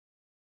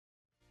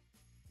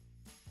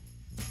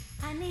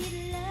I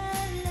need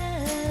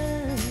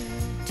love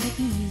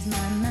to ease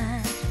my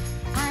mind.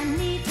 I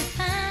need to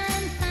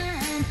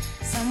find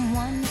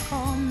someone to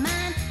call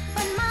mine.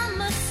 But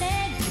mama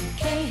said you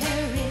can't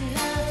hurry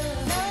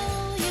love.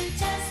 No, you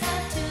just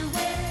have to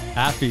wait.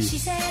 Happy. She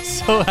said,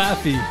 So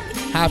happy.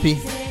 Happy.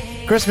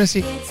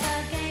 Christmassy.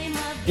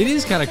 It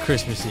is kind of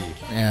Christmassy.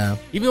 Yeah.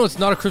 Even though it's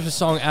not a Christmas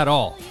song at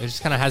all. It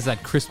just kind of has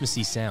that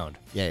Christmassy sound.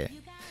 Yeah.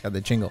 Got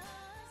the jingle.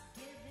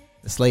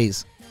 The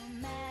sleighs.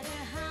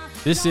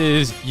 This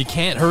is You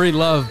Can't Hurry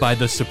Love by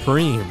the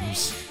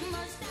Supremes.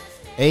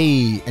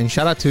 Hey, and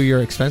shout out to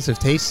your Expensive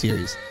Taste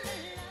series.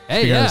 Hey,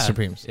 Speaking of yeah. the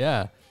Supremes.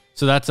 Yeah.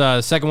 So that's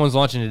the second one's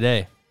launching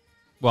today.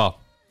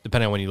 Well,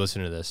 depending on when you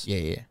listen to this.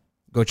 Yeah.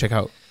 Go check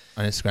out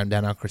on Instagram,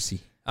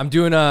 Danocracy. I'm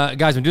doing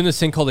this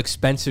thing called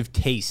Expensive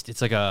Taste.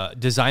 It's like a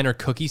designer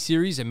cookie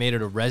series. I made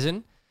it of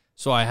resin.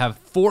 So I have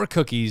 4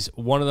 cookies.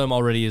 One of them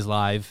already is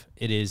live.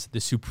 It is the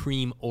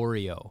Supreme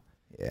Oreo.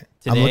 Yeah.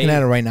 Today, I'm looking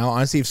at it right now.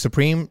 Honestly, if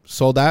Supreme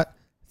sold that,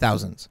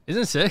 thousands.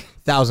 Isn't it sick?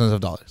 Thousands of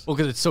dollars. Well,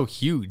 because it's so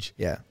huge.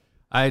 Yeah.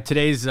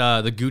 Today's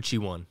the Gucci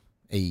one.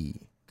 Hey.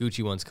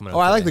 Gucci one's coming out. Oh,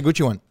 I like today. the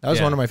Gucci one. That was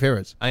one of my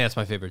favorites. I think that's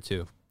my favorite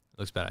too.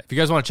 Looks bad. If you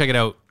guys want to check it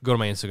out, go to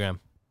my Instagram.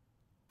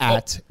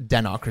 At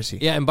Danocracy.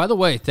 Yeah, and by the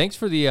way, thanks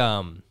for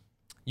the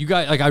you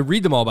guys, like I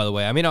read them all, by the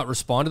way. I may not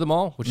respond to them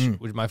all, which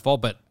is my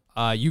fault, but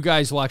you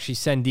guys will actually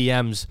send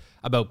DMs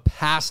about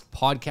past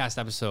podcast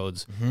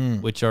episodes,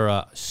 which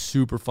are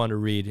super fun to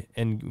read,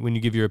 and when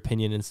you give your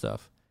opinion and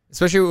stuff.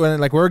 Especially when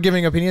like we're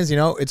giving opinions,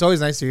 it's always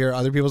nice to hear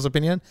other people's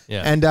opinion.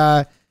 Yeah.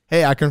 And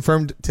hey, I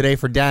confirmed today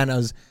for Dan. I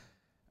was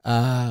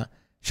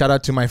shout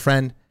out to my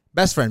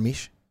best friend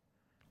Mish.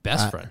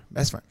 Best friend.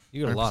 Best friend.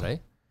 You got a lot, 100%. eh?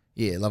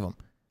 Yeah, love him.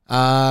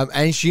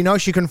 And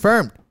she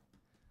confirmed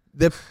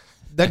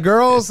the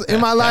girls in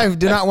my life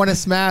do not want to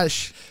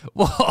smash.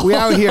 Well, We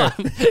out here.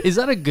 Is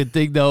that a good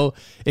thing though?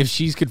 If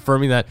she's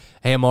confirming that,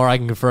 hey Amar, I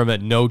can confirm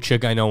that no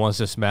chick I know wants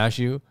to smash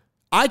you.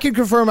 I can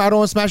confirm I don't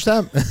want to smash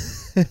them.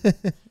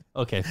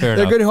 Okay, fair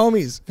They're enough. good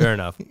homies. Fair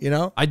enough.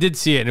 I did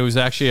see it, and it was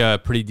actually a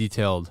pretty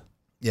detailed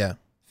Yeah.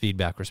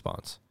 feedback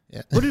response.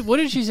 Yeah. What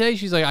did she say?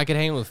 She's like, I could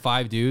hang with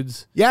 5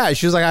 dudes. Yeah,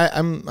 she was like,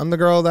 I'm the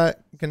girl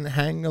that can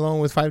hang alone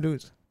with 5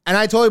 dudes. And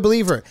I totally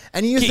believe her.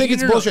 And you think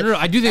it's bullshit. No,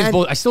 I do think it's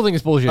bullshit. I still think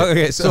it's bullshit.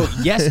 Okay, so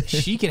yes,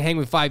 she can hang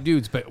with 5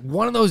 dudes, but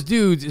one of those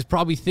dudes is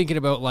probably thinking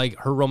about like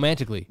her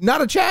romantically.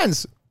 Not a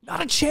chance.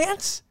 Not a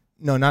chance.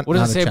 No, not. What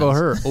does it say about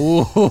her?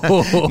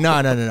 Oh,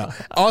 No.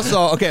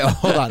 Also, okay,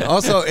 hold on.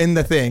 Also, in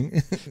the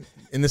thing,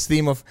 in this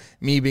theme of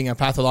me being a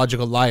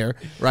pathological liar,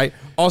 right?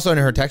 Also, in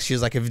her text,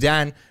 she's like, if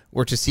Dan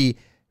were to see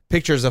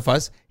pictures of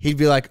us, he'd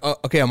be like, oh,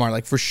 okay, Amar,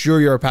 like for sure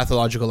you're a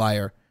pathological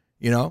liar,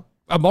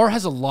 Amar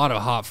has a lot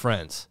of hot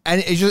friends,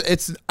 and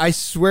it's. I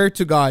swear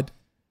to God.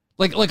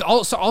 Like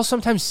I'll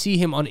sometimes see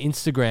him on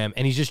Instagram,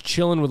 and he's just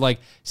chilling with like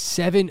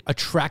 7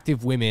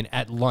 attractive women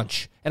at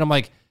lunch, and I'm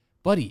like,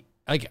 buddy,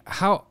 like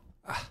how?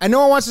 And no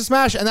one wants to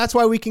smash, and that's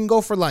why we can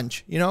go for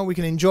lunch. We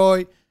can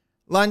enjoy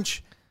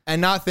lunch and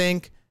not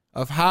think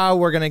of how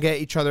we're gonna get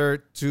each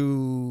other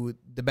to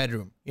the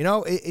bedroom.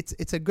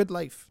 It's a good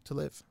life to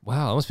live.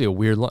 Wow, that must be a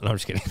weird lunch. No, I'm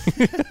just kidding.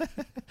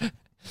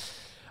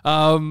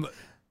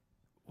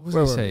 What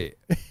was I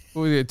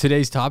say?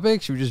 Today's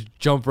topic? Should we just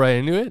jump right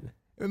into it?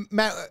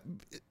 Matt,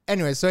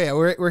 anyway, so yeah,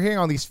 we're hearing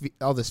all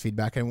this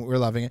feedback, and we're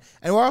loving it,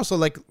 and we're also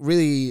like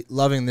really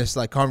loving this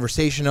like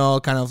conversational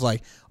kind of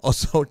like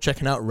also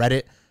checking out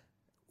Reddit.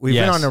 We've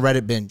been on a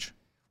Reddit binge.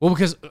 Well,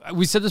 because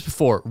we said this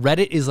before,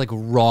 Reddit is like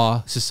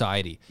raw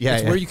society. Yeah,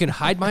 it's where you can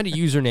hide behind a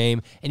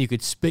username and you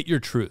could spit your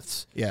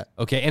truths. Yeah.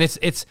 Okay, and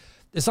it's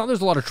not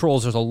there's a lot of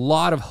trolls. There's a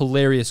lot of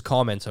hilarious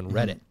comments on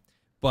Reddit,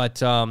 but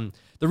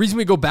the reason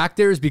we go back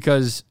there is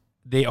because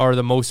they are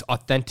the most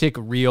authentic,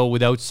 real,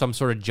 without some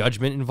sort of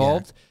judgment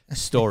involved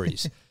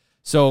stories.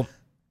 So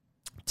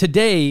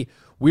today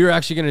we're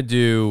actually going to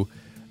do,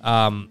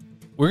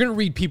 we're going to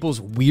read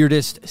people's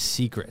weirdest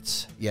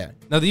secrets. Yeah.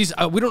 Now these,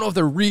 we don't know if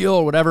they're real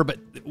or whatever, but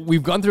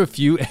we've gone through a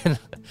few and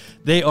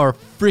they are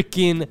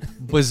freaking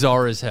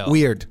bizarre as hell.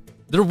 Weird.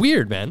 They're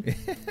weird, man. Do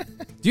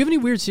you have any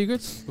weird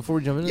secrets before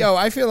we jump into Yo,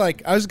 I feel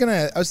like I was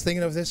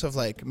thinking of this, of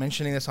like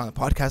mentioning this on the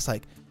podcast,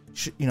 like,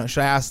 should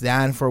I ask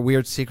Dan for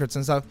weird secrets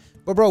and stuff?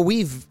 But bro,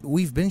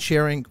 we've been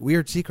sharing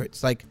weird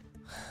secrets. Like,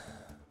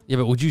 yeah,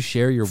 but would you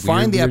share your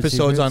find the weird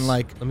episodes secrets? on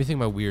like, let me think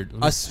about weird.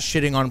 us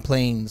shitting on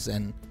planes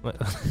and,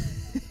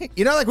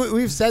 like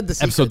we've said the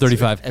secrets. Episode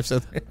 35.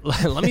 Episode.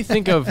 Let me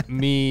think of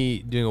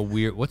me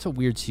doing what's a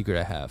weird secret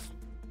I have?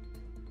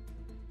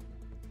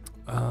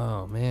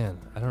 Oh man,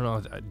 I don't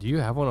know. Do you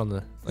have one on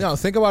the? No,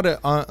 think about it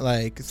on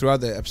like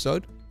throughout the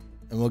episode,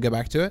 and we'll get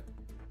back to it.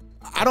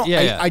 I don't.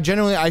 Yeah, I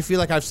genuinely, I feel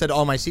like I've said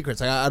all my secrets.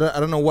 Like, I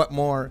don't know what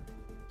more.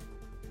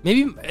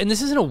 Maybe, and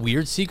this isn't a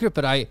weird secret,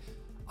 but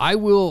I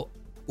will.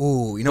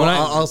 Ooh, you know,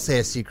 I'll say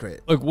a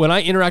secret. Like when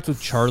I interact with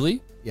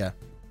Charlie, Yeah.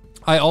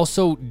 I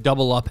also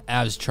double up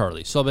as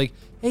Charlie. So I'm like,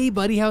 hey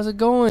buddy, how's it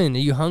going? Are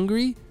you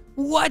hungry?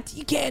 What?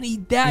 You can't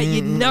eat that,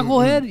 you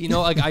knucklehead.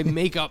 Like I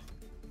make up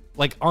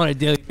like on a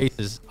daily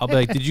basis. I'll be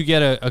like, did you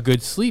get a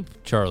good sleep,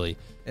 Charlie?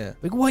 Yeah.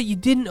 Like, what? You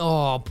didn't?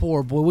 Oh,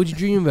 poor boy. What'd you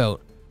dream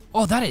about?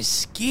 Oh, that is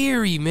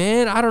scary,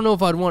 man. I don't know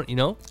if I'd want, you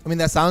know? I mean,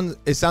 it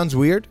sounds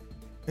weird,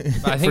 I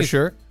think for it's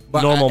sure.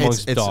 But normal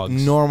it's amongst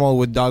dogs. normal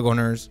with dog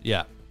owners.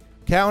 Yeah.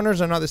 Cat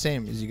owners are not the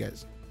same as you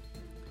guys.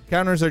 Cat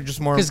owners are just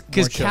more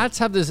Because chill. cats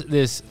have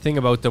this thing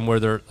about them where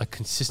they're like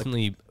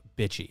consistently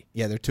bitchy.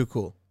 Yeah, they're too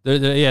cool.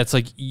 Yeah, it's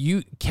like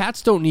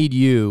cats don't need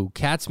you.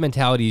 Cats'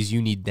 mentality is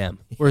you need them.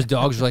 Whereas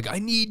dogs are like, I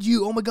need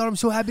you. Oh my God, I'm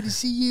so happy to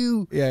see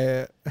you.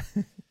 Yeah.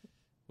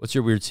 What's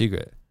your weird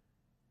secret?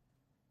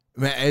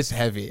 Man, it's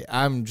heavy.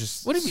 I'm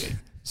just. What do you mean?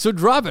 So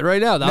drop it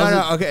right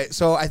now. Okay.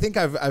 So I think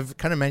I've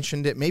kind of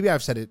mentioned it. Maybe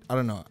I've said it. I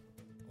don't know.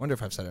 I wonder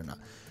if I've said it or not.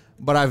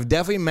 But I've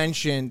definitely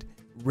mentioned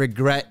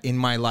regret in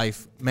my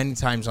life many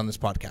times on this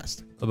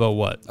podcast. About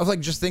what? Of like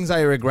just things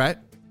I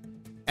regret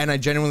and I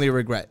genuinely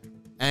regret.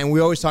 And we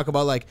always talk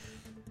about like,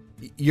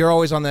 you're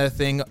always on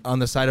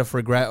the side of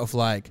regret of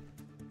like,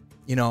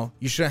 you know,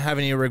 you shouldn't have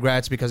any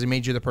regrets because it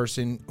made you the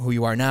person who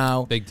you are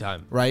now. Big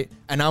time. Right?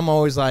 And I'm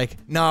always like,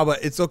 no,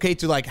 but it's okay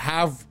to like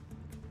have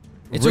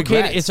It's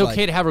regrets. It's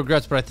okay to have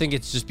regrets, but I think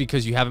it's just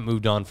because you haven't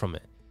moved on from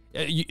it.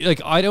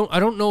 I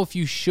don't know if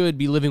you should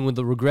be living with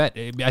the regret.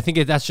 I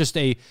think that's just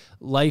a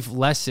life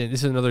lesson.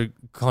 This is another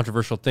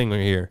controversial thing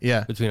right here.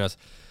 Yeah. Between us.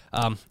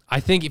 I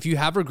think if you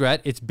have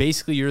regret, it's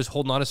basically you're just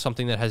holding on to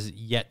something that has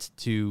yet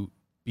to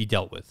be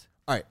dealt with.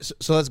 All right.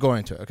 So let's go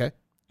into it. Okay.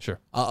 Sure.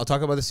 I'll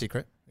talk about the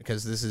secret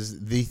because this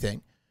is the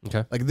thing.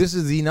 Okay. Like this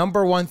is the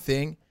number one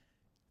thing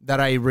that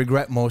I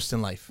regret most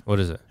in life. What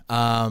is it?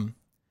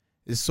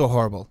 It's so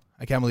horrible.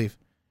 I can't believe.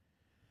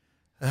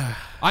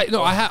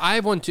 I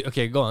have one too.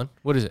 Okay, go on.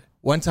 What is it?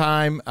 One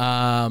time,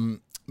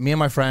 me and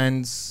my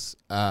friends,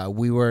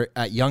 we were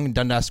at Yonge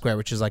Dundas Square,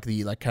 which is like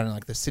kind of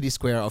like the city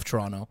square of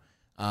Toronto.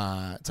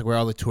 It's like where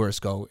all the tourists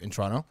go in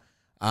Toronto.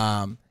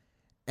 And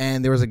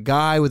there was a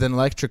guy with an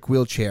electric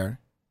wheelchair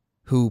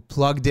who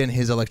plugged in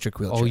his electric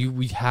wheelchair. Oh,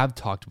 we have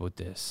talked about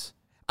this.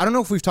 I don't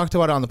know if we've talked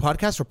about it on the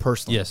podcast or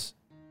personally. Yes,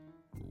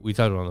 we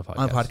talked about it on the podcast.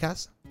 On the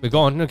podcast? But go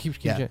on. No, keep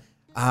Yeah.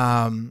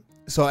 going.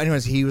 So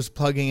anyways, he was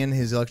plugging in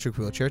his electric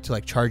wheelchair to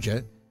like charge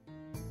it.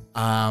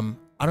 I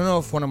don't know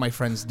if one of my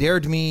friends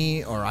dared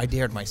me or I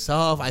dared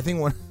myself. I think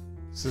one.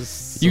 This is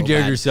so You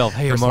dared bad. yourself.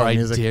 Hey, Personal Amar, I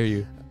music. dare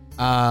you.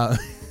 What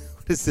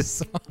is this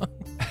song?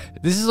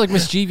 This is like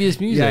mischievous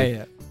music.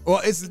 Yeah.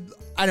 Well,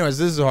 anyways,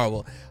 this is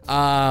horrible.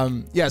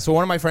 So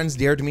one of my friends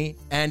dared me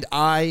and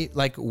I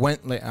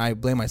I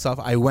blame myself.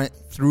 I went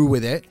through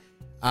with it.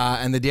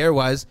 And the dare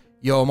was,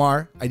 yo,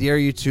 Omar, I dare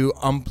you to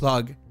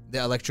unplug the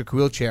electric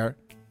wheelchair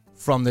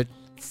from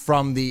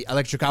the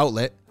electric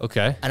outlet.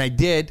 Okay. And I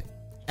did.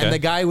 And Okay. the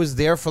guy was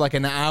there for like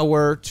an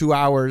hour, 2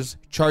 hours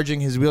charging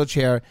his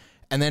wheelchair.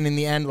 And then in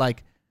the end,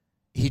 like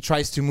he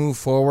tries to move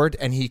forward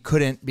and he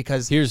couldn't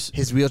because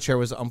his wheelchair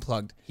was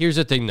unplugged. Here's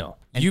the thing, though.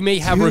 You may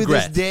have to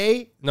regret. this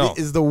day, No. it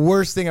is the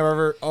worst thing I've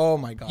ever. Oh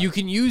my God. You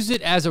can use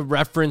it as a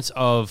reference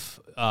of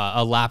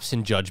a lapse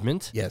in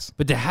judgment. Yes.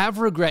 But to have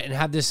regret and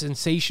have this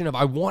sensation of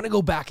I want to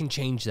go back and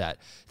change that.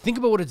 Think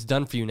about what it's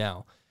done for you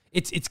now.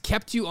 It's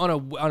kept you on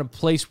a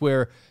place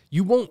where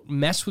you won't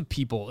mess with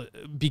people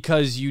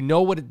because you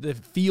know what it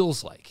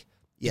feels like.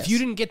 Yes. If you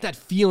didn't get that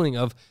feeling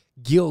of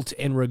guilt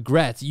and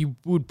regret, you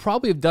would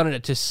probably have done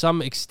it to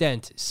some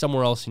extent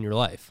somewhere else in your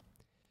life.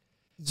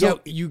 So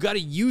you got to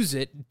use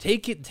it,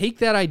 take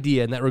that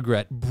idea and that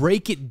regret,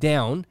 break it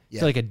down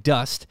to like a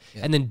dust,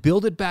 and then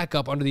build it back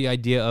up under the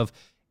idea of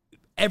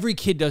every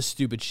kid does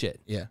stupid shit.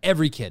 Yeah.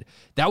 Every kid.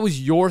 That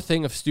was your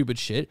thing of stupid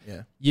shit.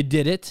 Yeah. You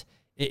did it.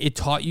 It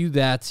taught you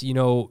that, you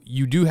know,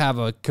 you do have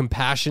a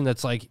compassion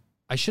that's like,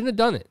 I shouldn't have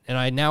done it. And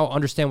I now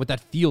understand what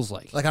that feels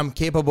like. Like I'm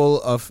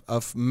capable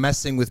of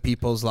messing with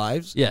people's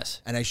lives.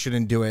 Yes. And I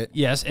shouldn't do it.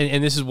 Yes.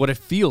 And this is what it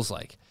feels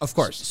like. Of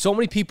course. So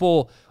many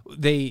people,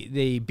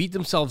 they beat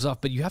themselves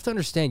up, but you have to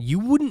understand, you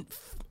wouldn't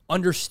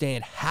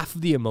understand half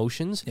of the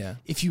emotions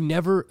if you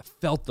never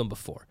felt them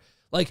before.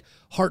 Like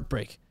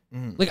heartbreak.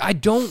 Like I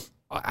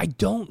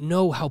don't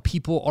know how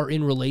people are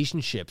in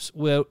relationships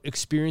without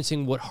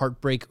experiencing what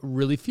heartbreak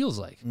really feels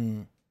like.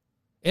 And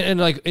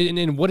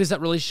what is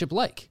that relationship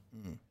like?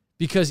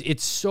 Because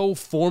it's so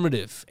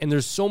formative and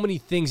there's so many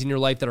things in your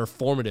life that are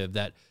formative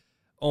that,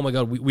 oh my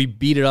God, we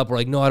beat it up. We're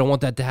like, no, I don't want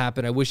that to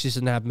happen. I wish this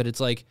didn't happen. But it's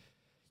like,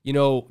 you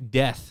know,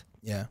 death.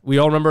 Yeah. We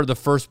all remember the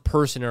first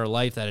person in our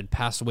life that had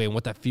passed away and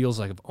what that feels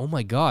like of, oh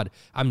my God,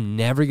 I'm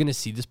never going to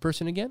see this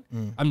person again.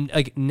 I'm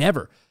like,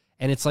 never.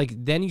 And it's like,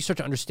 then you start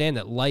to understand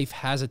that life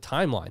has a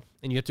timeline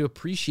and you have to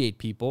appreciate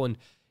people and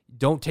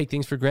don't take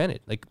things for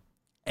granted. Like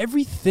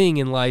everything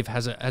in life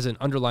has an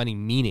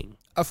underlining meaning.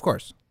 Of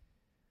course.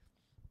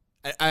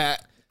 I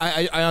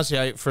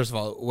honestly, first of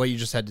all, what you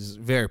just said is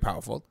very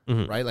powerful,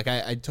 right? Like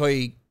I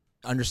totally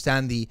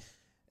understand the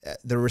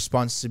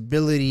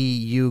responsibility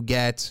you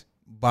get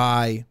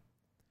by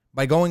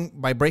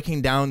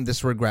breaking down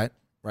this regret,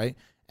 right?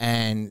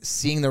 And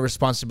seeing the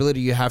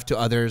responsibility you have to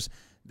others,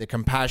 the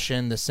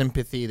compassion, the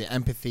sympathy, the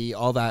empathy,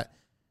 all that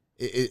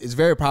is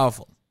very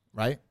powerful,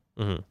 right?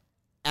 Mm-hmm.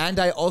 And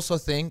I also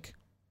think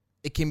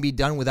it can be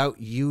done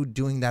without you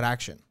doing that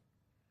action.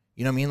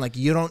 You know what I mean? Like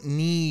you don't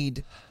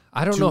need.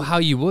 I don't know how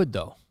you would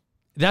though.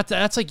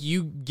 That's like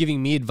you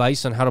giving me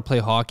advice on how to play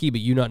hockey,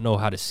 but you not know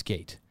how to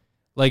skate.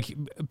 Like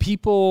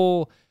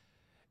people,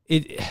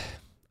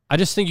 I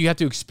just think you have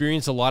to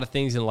experience a lot of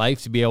things in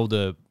life to be able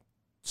to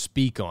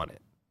speak on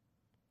it.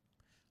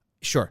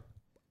 Sure.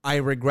 I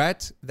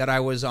regret that I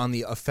was on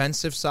the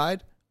offensive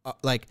side.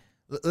 Like,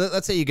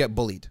 let's say you get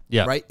bullied.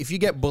 Yeah. Right? If you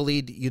get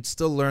bullied, you'd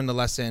still learn the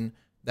lesson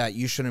that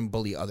you shouldn't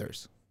bully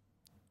others.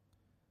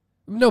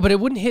 No, but it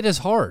wouldn't hit as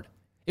hard.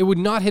 It would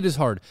not hit as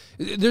hard.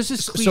 There's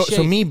this cliche.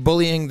 So me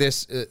bullying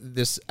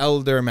this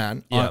elder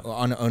man Yeah.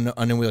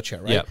 on a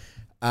wheelchair, right?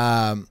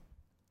 Yeah.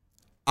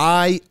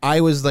 I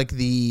was like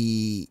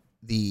the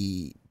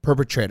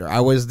perpetrator.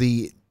 I was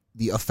the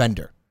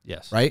offender.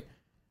 Yes. Right?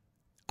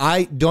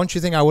 Don't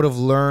you think I would have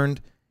learned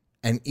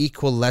an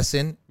equal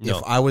lesson No.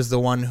 if I was the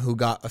one who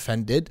got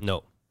offended?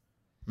 No.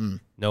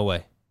 No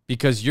way.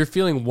 Because you're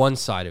feeling one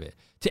side of it.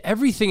 To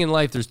everything in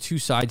life, there's two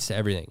sides to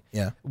everything.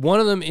 Yeah. One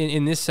of them,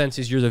 in this sense,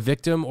 is you're the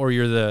victim or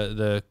you're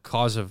the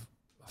cause of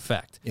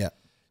effect. Yeah.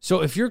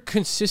 So if you're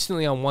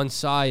consistently on one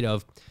side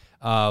of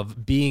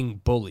being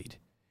bullied,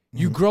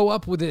 you grow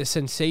up with a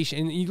sensation.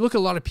 And you look at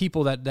a lot of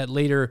people that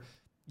later,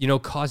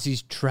 cause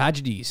these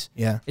tragedies.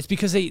 Yeah. It's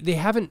because they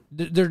haven't,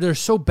 they're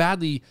so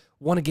badly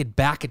want to get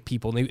back at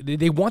people. And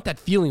they want that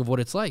feeling of what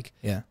it's like.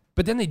 Yeah.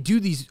 But then they do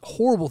these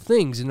horrible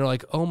things and they're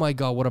like, oh my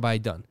God, what have I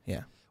done?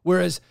 Yeah.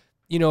 Whereas,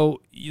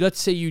 let's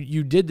say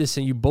you did this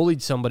and you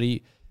bullied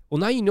somebody. Well,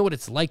 now you know what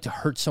it's like to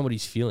hurt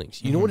somebody's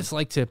feelings. You know what it's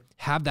like to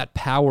have that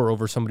power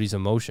over somebody's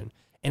emotion.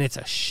 And it's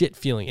a shit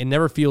feeling. It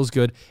never feels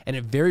good. And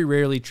it very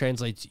rarely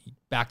translates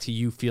back to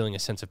you feeling a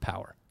sense of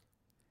power.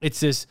 It's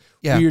this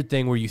weird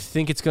thing where you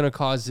think it's going to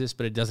cause this,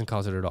 but it doesn't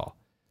cause it at all.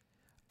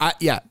 I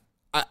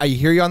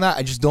hear you on that.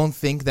 I just don't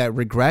think that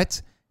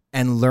regret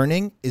and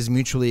learning is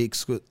mutually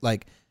exclusive.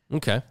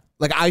 Okay.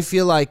 Like I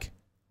feel like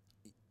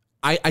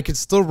I could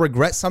still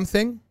regret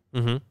something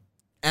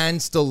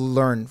and still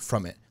learn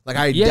from it. Like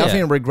I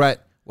definitely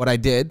regret what I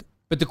did.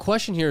 But the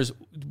question here is,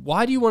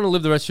 why do you want to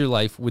live the rest of your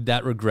life with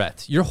that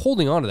regret? You're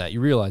holding on to that.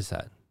 You realize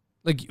that.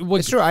 Like,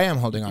 It's true. I am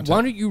holding on to it.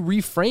 Why don't you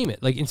reframe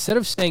it? Like, instead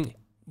of saying,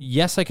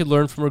 yes, I could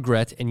learn from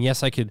regret, and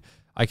yes, I could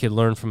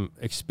learn from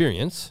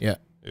experience. Yeah.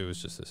 It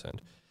was just this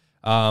end.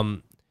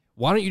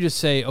 Why don't you just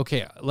say,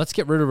 okay, let's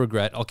get rid of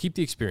regret. I'll keep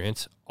the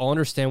experience. I'll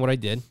understand what I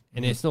did,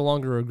 and it's no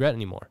longer a regret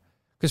anymore.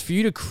 Because for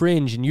you to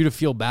cringe and you to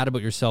feel bad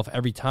about yourself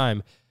every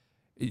time,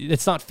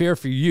 it's not fair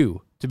for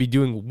you to be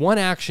doing one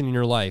action in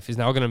your life is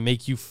now going to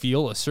make you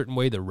feel a certain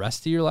way the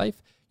rest of your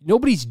life.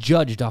 Nobody's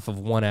judged off of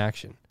one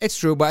action. It's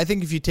true, but I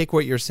think if you take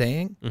what you're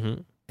saying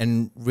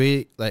and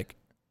really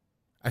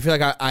I feel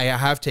like I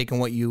have taken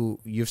what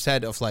you've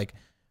said of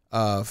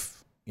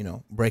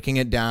breaking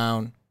it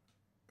down,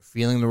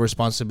 feeling the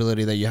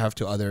responsibility that you have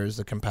to others,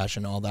 the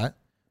compassion, all that,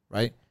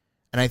 right?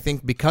 And I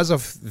think because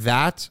of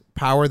that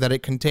power that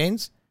it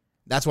contains,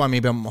 that's why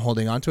maybe I'm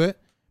holding on to it,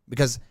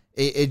 because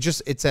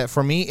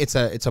for me it's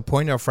a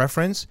point of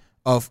reference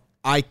of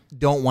I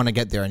don't want to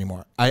get there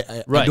anymore.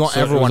 I don't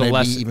ever want to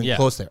be even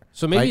close there.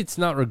 So maybe it's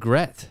not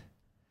regret.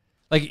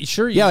 Like,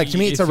 sure. To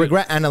me, it's a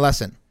regret and a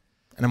lesson.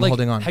 And I'm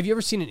holding on. Have you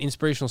ever seen an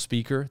inspirational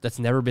speaker that's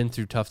never been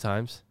through tough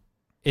times?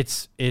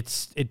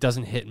 It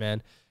doesn't hit,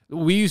 man.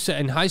 We used to,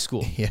 in high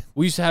school,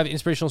 we used to have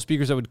inspirational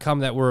speakers that would come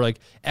that were like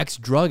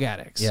ex-drug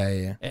addicts.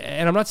 Yeah.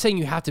 And I'm not saying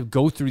you have to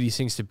go through these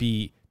things to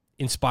be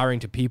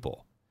inspiring to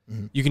people.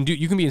 You can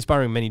be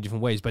inspiring in many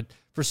different ways, but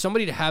for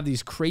somebody to have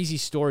these crazy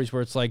stories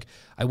where it's like,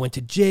 I went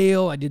to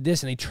jail, I did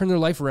this, and they turn their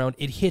life around,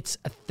 it hits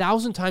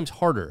 1,000 times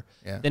harder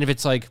than if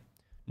it's like,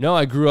 no,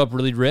 I grew up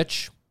really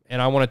rich,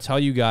 and I want to tell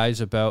you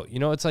guys about,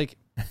 it's like,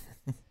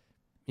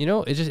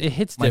 it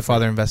hits different. My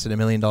father invested $1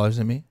 million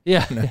in me.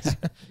 Yeah.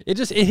 It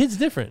hits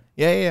different.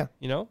 Yeah.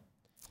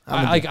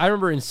 I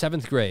remember in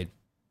 7th grade,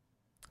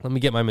 let me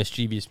get my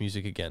mischievous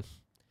music again.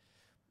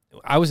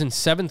 I was in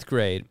 7th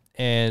grade,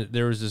 and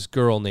there was this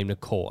girl named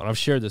Nicole, and I've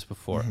shared this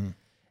before.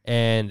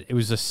 And it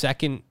was the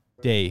second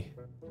day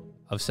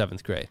of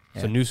 7th grade,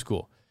 so new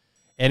school.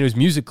 And it was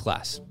music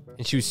class,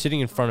 and she was sitting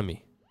in front of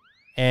me.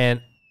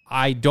 And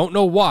I don't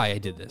know why I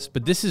did this,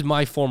 but this is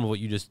my form of what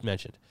you just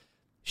mentioned.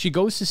 She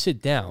goes to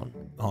sit down.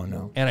 Oh,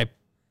 no. And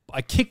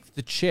I kicked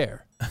the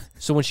chair.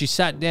 So when she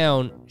sat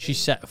down,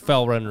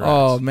 fell right on her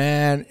Oh, ass.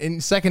 man.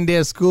 In second day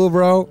of school,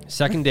 bro.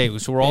 Second day.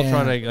 So we're all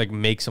trying to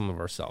make some of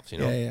ourselves,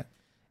 Yeah.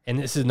 And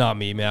this is not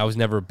me, man. I was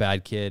never a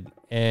bad kid.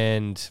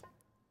 And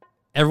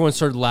everyone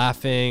started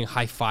laughing,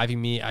 high-fiving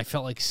me. I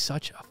felt like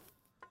such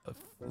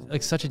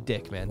a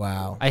dick, man.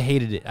 Wow. I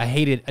hated it. I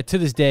hate it. To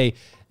this day,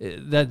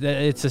 that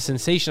it's a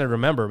sensation I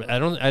remember.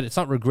 It's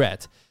not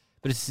regret,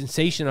 but it's a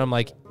sensation I'm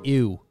like,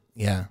 ew.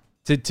 Yeah.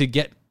 To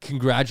get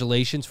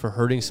congratulations for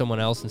hurting someone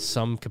else in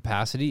some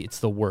capacity, it's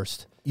the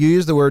worst. You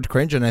use the word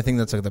cringe, and I think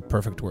that's like the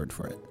perfect word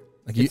for it.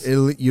 Like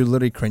you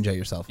literally cringe at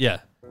yourself. Yeah.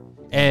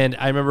 And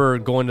I remember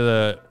going to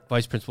the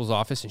vice principal's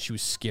office, and she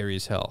was scary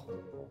as hell.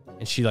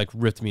 And she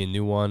ripped me a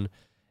new one.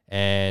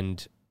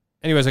 And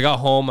anyways, I got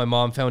home. My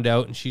mom found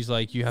out, and she's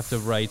like, you have to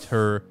write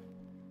her...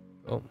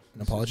 Oh.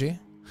 An apology?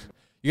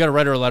 You got to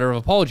write her a letter of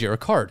apology or a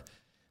card.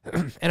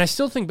 And I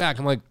still think back.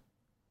 I'm like,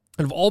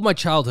 And of all my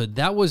childhood,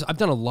 I've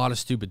done a lot of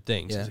stupid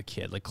things as a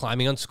kid, like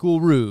climbing on school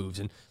roofs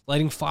and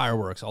lighting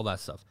fireworks, all that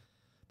stuff.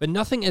 But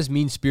nothing as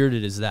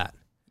mean-spirited as that.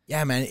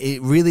 Yeah, man.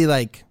 It really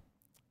like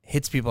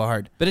hits people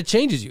hard. But it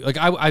changes you. Like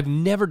I've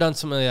never done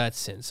something like that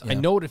since. Yeah. I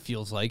know what it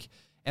feels like,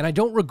 and I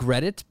don't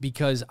regret it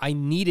because I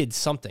needed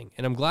something,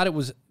 and I'm glad it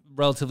was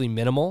relatively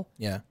minimal.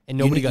 Yeah, and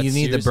nobody got. You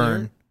need the serious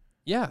burn. here.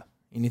 Yeah,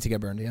 you need to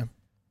get burned. Yeah.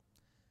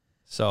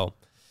 So,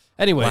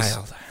 anyways,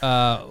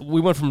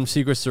 we went from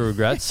secrets to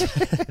regrets,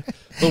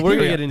 but we're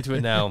gonna get into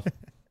it now.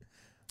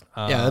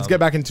 Yeah, let's get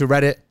back into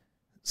Reddit.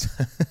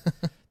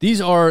 These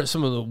are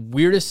some of the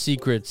weirdest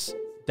secrets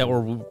that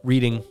we're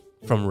reading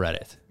from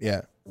Reddit.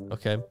 Yeah.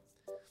 Okay.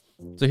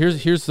 So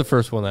here's the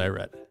first one that I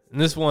read. And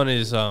this one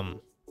is a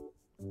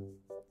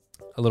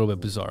little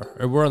bit bizarre.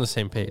 We're on the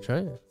same page,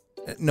 right?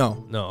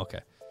 No. No, okay.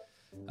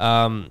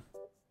 I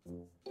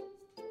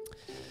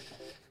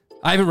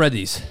haven't read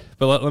these,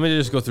 but let me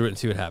just go through it and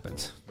see what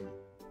happens.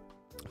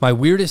 My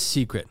weirdest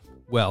secret.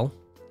 Well,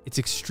 it's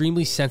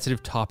extremely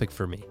sensitive topic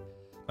for me.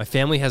 My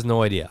family has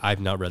no idea. I've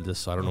not read this,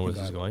 so I don't know where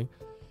this is going.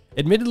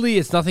 Admittedly,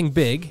 it's nothing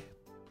big,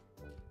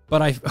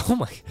 but I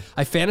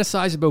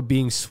fantasize about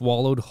being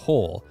swallowed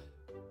whole,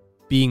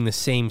 being the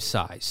same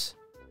size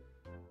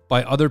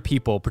by other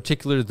people,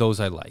 particularly those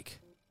I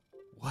like.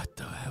 What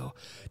the hell?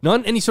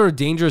 Not in any sort of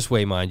dangerous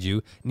way, mind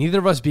you. Neither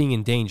of us being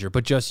in danger,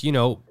 but just,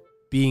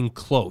 being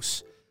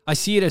close. I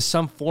see it as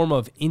some form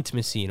of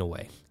intimacy in a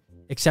way,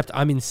 except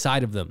I'm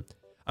inside of them.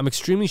 I'm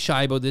extremely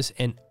shy about this,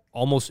 and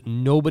almost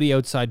nobody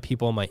outside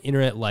people in my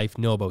internet life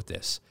know about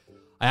this.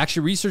 I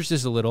actually researched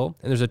this a little,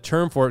 and there's a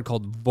term for it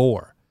called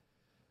vor.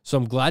 So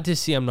I'm glad to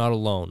see I'm not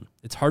alone.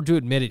 It's hard to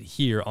admit it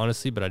here,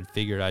 honestly, but I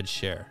figured I'd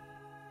share.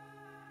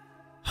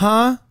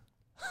 Huh?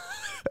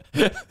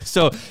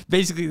 So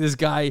basically, this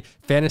guy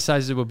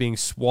fantasizes about being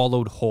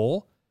swallowed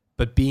whole,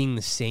 but being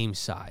the same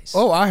size.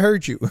 Oh, I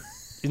heard you.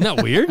 Isn't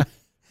that weird?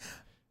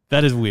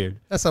 That is weird.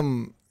 That's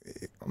some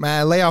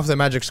man. Lay off the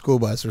magic school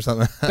bus or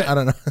something. I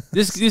don't know.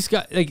 This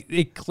guy, like,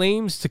 it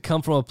claims to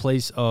come from a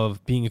place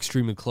of being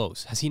extremely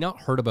close. Has he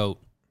not heard about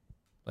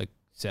like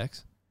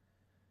sex?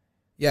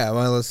 Yeah.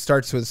 Well, it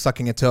starts with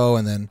sucking a toe,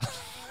 and then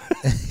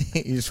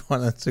you just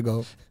want it to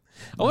go.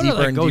 I wonder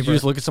deeper that and goes. You deeper.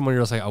 just look at someone and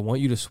you're just like, I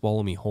want you to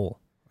swallow me whole.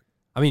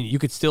 I mean, you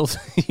could still.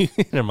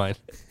 Never mind.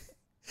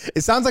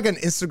 It sounds like an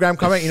Instagram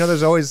comment.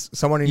 There's always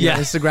someone in your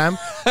Instagram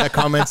that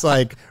comments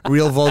like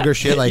real vulgar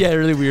shit. Like, yeah,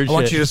 really weird I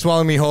want you to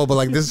swallow me whole, but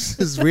like this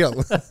is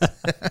real.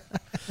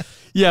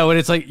 Yeah, when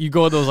it's like you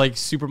go to those like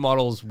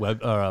supermodels web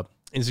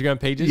Instagram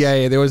pages.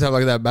 Yeah. They always have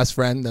like that best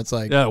friend that's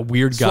like,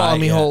 weird guy. swallow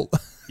me whole.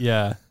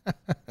 Yeah.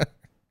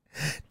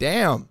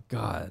 Damn.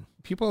 God.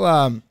 People.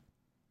 I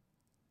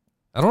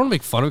don't want to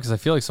make fun of it because I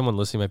feel like someone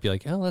listening might be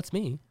like, "Oh, that's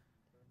me,"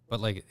 but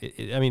like,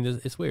 I mean,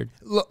 it's weird.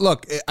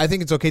 Look, I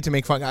think it's okay to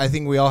make fun. I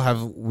think we all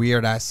have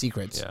weird ass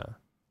secrets. Yeah.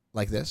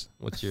 Like this.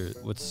 What's your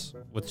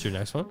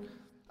next one?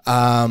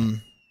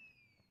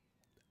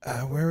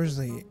 Where is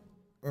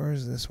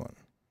this one?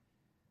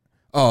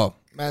 Oh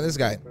man, this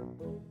guy.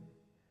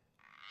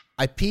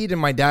 I peed in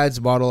my dad's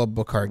bottle of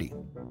Bacardi.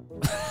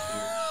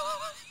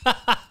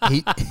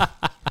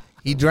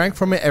 He drank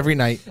from it every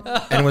night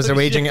and was a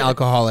raging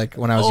alcoholic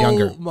when I was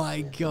younger. Oh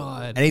my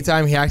God.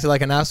 Anytime he acted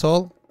like an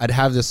asshole, I'd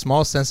have this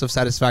small sense of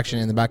satisfaction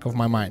in the back of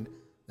my mind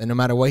that no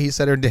matter what he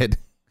said or did,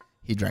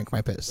 he drank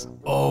my piss.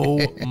 Oh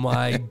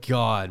my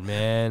God,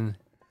 man.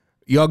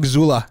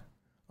 Yogzula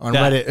on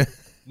Reddit.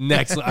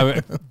 Next, I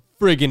mean,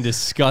 friggin'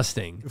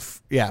 disgusting.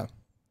 Yeah.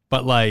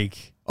 But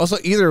like, Also,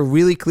 either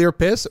really clear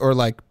piss or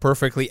like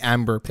perfectly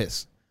amber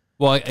piss.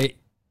 well, it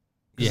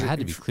had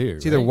to be clear.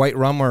 It's either right? white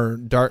rum or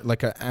dark,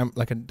 like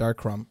a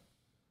dark rum.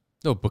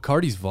 No,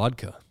 Bacardi's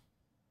vodka.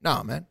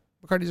 No, man.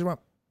 Bacardi's rum.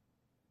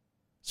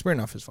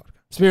 Smirnoff is vodka.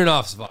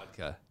 Smirnoff's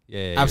vodka.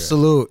 Yeah,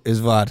 Absolute is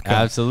vodka.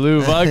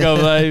 Absolute vodka,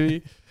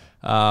 baby.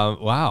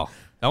 Wow,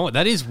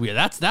 that is weird.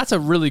 That's a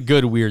really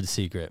good weird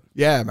secret.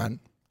 Yeah, man.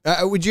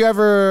 Would you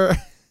ever?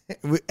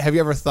 Have you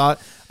ever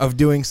thought of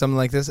doing something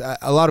like this?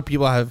 A lot of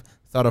people have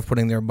thought of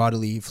putting their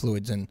bodily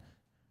fluids in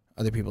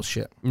other people's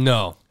shit.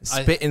 No,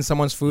 Spit in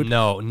someone's food.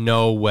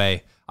 No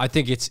way. I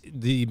think it's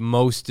the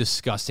most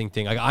disgusting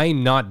thing. Like,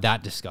 I'm not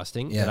that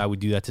disgusting that I would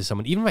do that to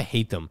someone, even if I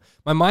hate them.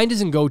 My mind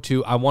doesn't go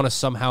to, I want to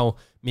somehow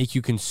make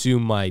you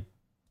consume my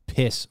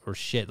piss or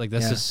shit. Like,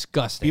 that's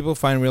disgusting. People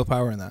find real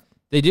power in that.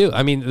 They do.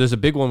 I mean, there's a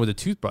big one with the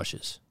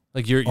toothbrushes.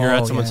 Like, you're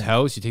at someone's yeah.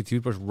 house, you take the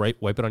toothbrush,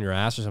 wipe it on your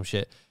ass or some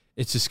shit.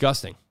 It's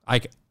disgusting. I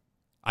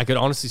could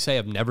honestly say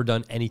I've never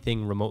done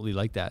anything remotely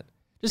like that.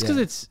 Just because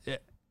it's...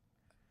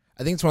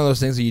 I think it's one of those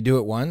things that you do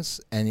it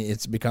once and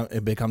it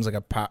becomes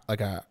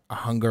like a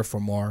hunger for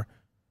more.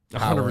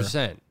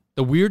 100%.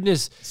 The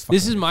weirdness.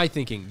 This is my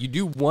thinking. You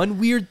do one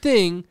weird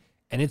thing,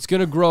 and it's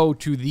gonna grow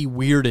to the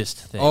weirdest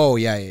thing. Oh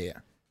yeah.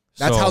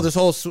 That's how this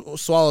whole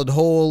swallowed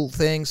whole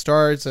thing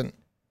starts, and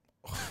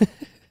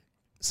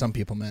some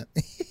people, man.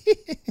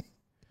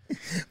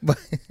 But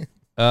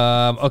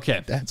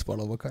okay. That's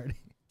bottle of Bacardi.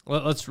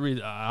 Well, let's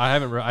read. I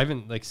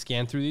haven't like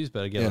scanned through these,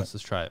 but again, let's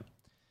try it.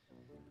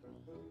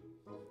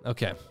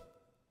 Okay.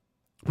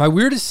 My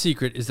weirdest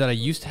secret is that I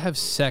used to have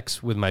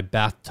sex with my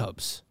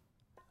bathtubs.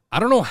 I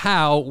don't know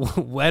how,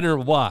 when, or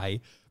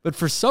why, but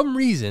for some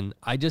reason,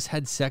 I just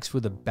had sex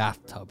with a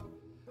bathtub.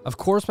 Of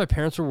course, my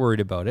parents were worried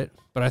about it,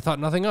 but I thought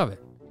nothing of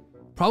it.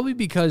 Probably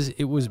because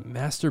it was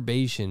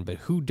masturbation, but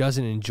who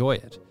doesn't enjoy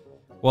it?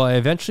 Well, I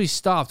eventually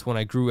stopped when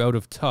I grew out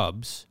of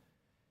tubs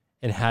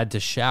and had to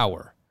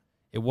shower.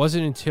 It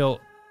wasn't until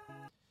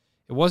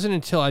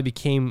I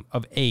became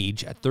of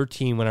age at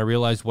 13 when I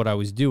realized what I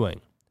was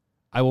doing.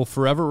 I will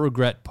forever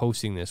regret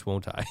posting this,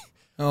 won't I?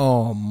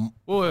 Oh.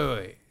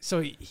 Wait.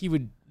 So he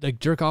would like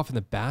jerk off in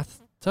the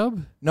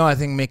bathtub? No, I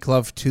think make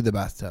love to the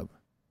bathtub.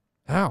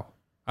 How?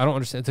 I don't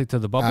understand. It's like to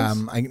the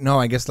bubbles?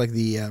 I guess like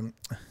the, I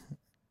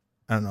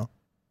don't know.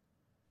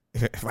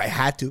 If I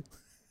had to.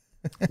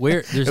 Where?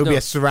 It would be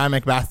a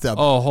ceramic bathtub.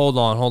 Oh, hold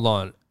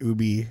on. It would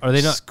be Are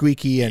they not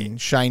squeaky and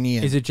shiny.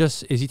 And is he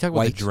talking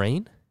white. about the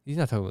drain? He's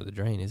not talking about the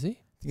drain, is he? I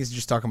think he's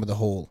just talking about the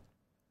whole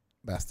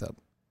bathtub.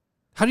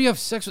 How do you have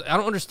sex with, I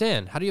don't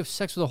understand. How do you have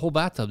sex with a whole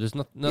bathtub? There's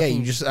nothing. Yeah,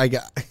 you just,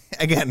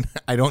 again,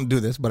 I don't do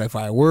this, but if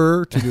I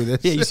were to do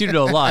this. Yeah, you seem to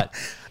know a lot.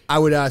 I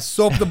would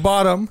soap the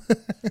bottom.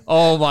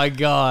 Oh my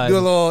God. Do a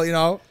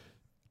little,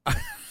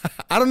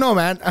 I don't know,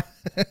 man.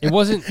 It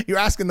wasn't. You're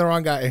asking the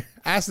wrong guy.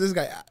 Ask this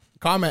guy.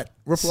 Comment.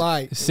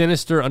 Reply.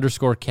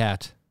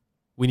 Sinister_cat.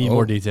 We need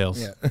more details.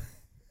 Yeah.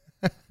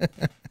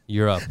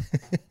 You're up.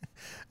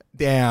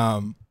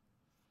 Damn.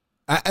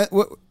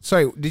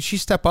 Sorry, did she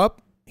step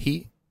up?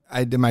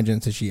 I'd imagine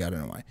it's a she. I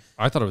don't know why.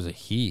 I thought it was a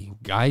he.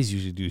 Guys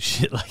usually do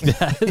shit like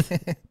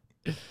that.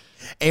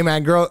 Hey,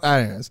 man, girl.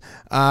 I don't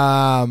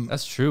know.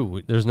 That's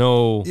true. There's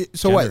no.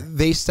 So gender. what?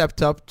 They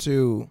stepped up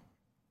to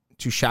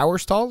shower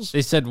stalls?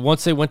 They said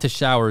once they went to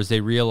showers, they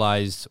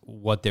realized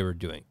what they were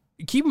doing.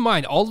 Keep in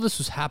mind, all of this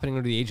was happening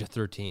under the age of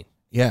 13.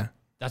 Yeah.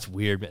 That's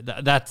weird,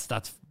 man. That's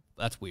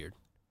weird.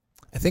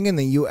 I think in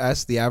the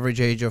U.S., the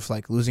average age of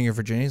like losing your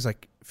virginity is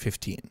like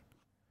 15.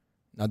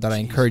 Not that I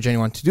encourage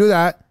anyone to do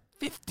that.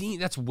 15?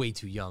 That's way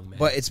too young, man.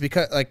 But it's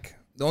because like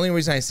the only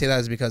reason I say that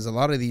is because a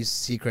lot of these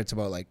secrets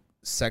about like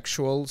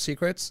sexual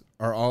secrets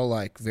are all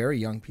like very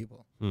young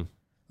people.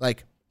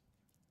 Like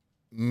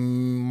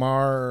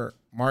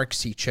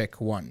Marksy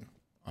Chick 1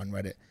 on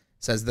Reddit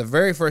says the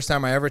very first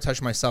time I ever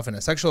touched myself in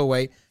a sexual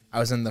way, I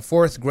was in the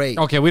 4th grade.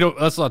 Okay,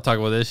 let's not talk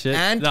about this shit.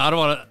 And no, I don't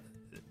want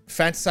to.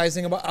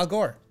 Fantasizing about Al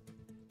Gore.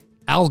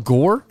 Al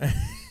Gore?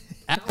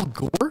 Al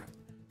Gore?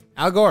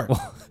 Al Gore.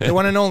 The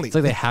one and only. It's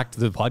like they hacked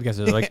the podcast.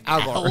 They're like,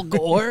 Al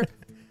Gore?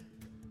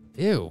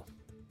 Ew.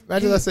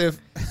 Imagine that's if.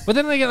 But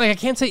then again, like, I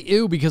can't say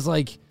ew because,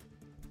 like,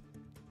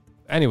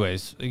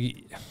 anyways,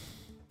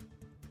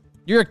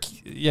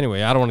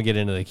 anyway, I don't want to get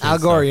into the Al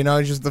Gore,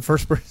 just the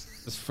first person.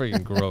 It's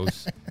freaking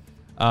gross.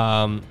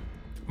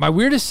 My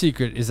weirdest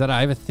secret is that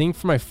I have a thing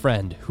for my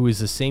friend who is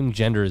the same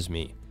gender as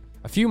me.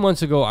 A few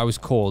months ago, I was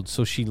cold,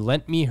 so she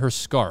lent me her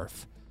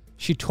scarf.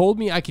 She told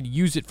me I could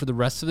use it for the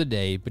rest of the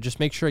day, but just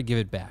make sure I give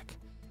it back.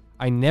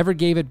 I never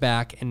gave it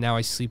back, and now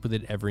I sleep with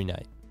it every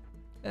night.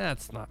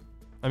 That's not...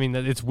 I mean,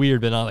 it's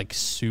weird, but not, like,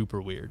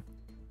 super weird.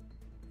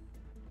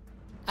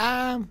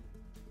 You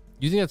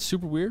think that's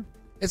super weird?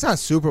 It's not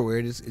super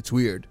weird. It's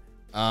weird.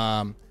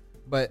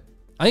 But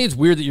I think it's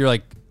weird that you're,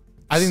 like...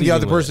 I think the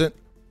other person,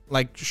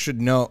 like,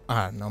 should know.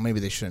 No, maybe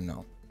they shouldn't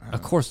know.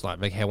 Of course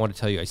not. Like, hey, I want to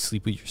tell you I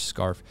sleep with your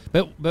scarf.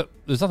 But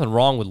there's nothing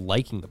wrong with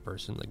liking the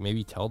person. Like,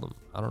 maybe tell them.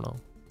 I don't know.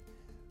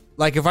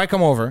 Like, if I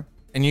come over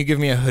and you give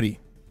me a hoodie,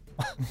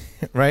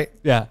 right?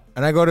 Yeah.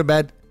 And I go to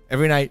bed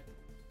every night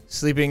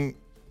sleeping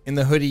in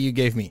the hoodie you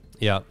gave me.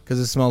 Yeah. Because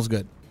it smells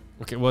good.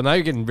 Okay, well, now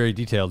you're getting very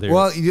detailed here.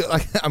 Well,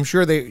 I'm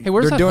sure Hey,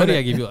 where's they're that doing hoodie it.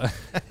 I gave you?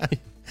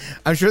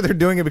 I'm sure they're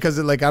doing it because,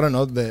 I don't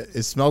know,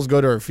 it smells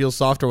good or it feels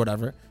soft or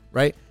whatever,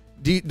 right?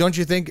 Don't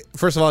you think,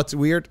 first of all, it's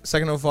weird?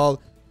 Second of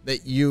all,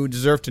 that you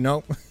deserve to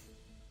know?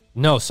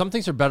 No, some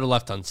things are better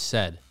left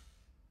unsaid.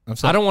 I'm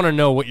sorry. I don't want to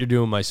know what you're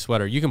doing with my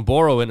sweater. You can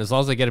borrow it, and as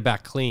long as I get it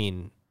back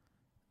clean.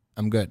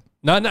 I'm good.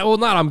 Not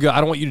I'm good. I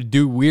don't want you to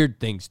do weird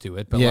things to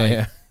it. But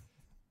Yeah.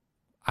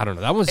 I don't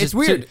know. That one's It's just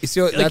weird.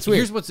 That's weird.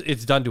 Here's what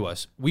it's done to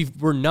us.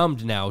 We're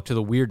numbed now to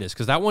the weirdness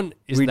because that one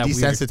isn't We're that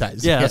weird.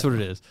 desensitized. Yeah, that's what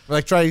it is. We're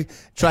like, try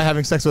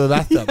having sex with a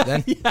bathtub.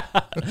 Then. Yeah.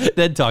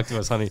 Then talk to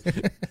us, honey.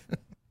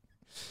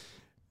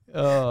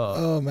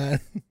 Oh man.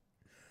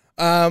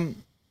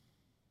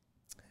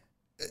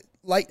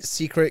 Light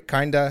secret,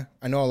 kinda.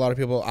 I know a lot of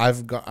people.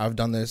 I've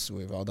done this.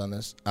 We've all done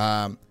this.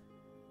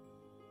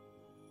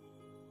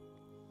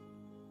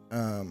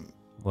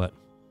 What?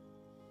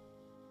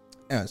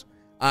 Anyways,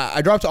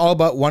 I dropped all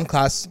but one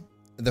class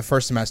the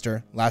first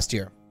semester last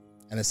year,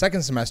 and the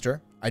second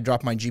semester I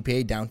dropped my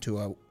GPA down to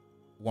a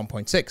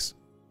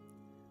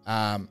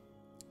 1.6.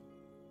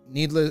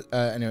 Needless.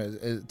 Anyway,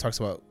 it talks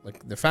about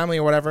like the family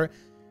or whatever.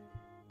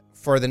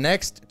 For the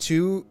next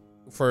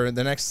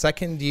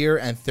second year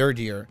and third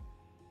year,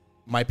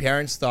 my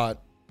parents thought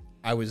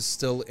I was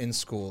still in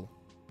school,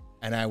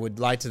 and I would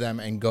lie to them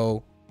and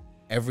go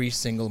every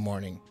single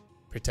morning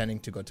pretending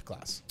to go to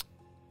class.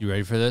 You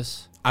ready for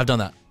this? I've done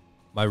that.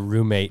 My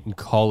roommate in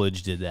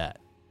college did that.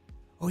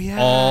 Oh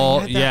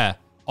yeah.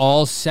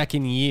 All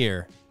second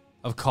year.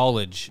 of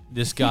college,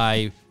 this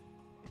guy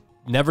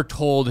never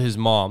told his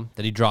mom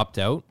that he dropped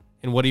out.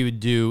 And what he would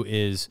do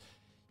is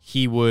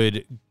he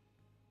would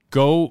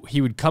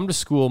come to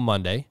school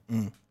Monday,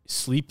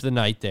 sleep the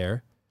night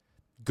there,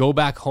 go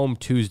back home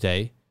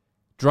Tuesday,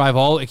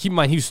 keep in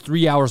mind, he was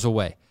 3 hours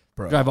away.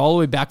 Bro. Drive all the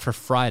way back for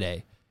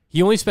Friday.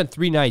 He only spent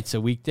 3 nights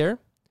a week there,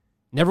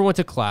 never went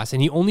to class,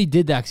 and he only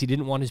did that because he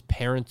didn't want his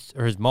parents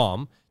or his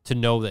mom to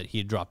know that he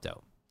had dropped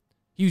out.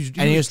 He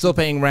was still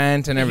paying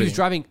rent and everything. He was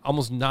driving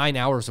almost 9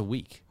 hours a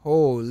week.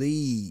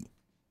 Holy.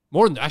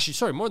 More than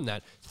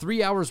that.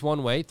 3 hours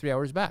one way, 3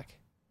 hours back.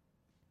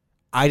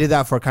 I did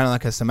that for kind of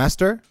like a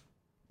semester,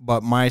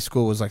 but my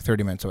school was like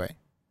 30 minutes away.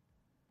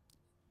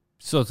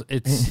 So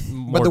it's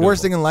more but the worst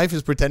doable. thing in life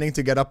is pretending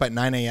to get up at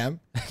 9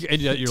 a.m.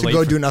 You're to late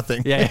go do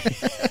nothing. Yeah.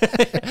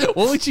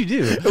 What would you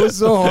do? It was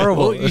so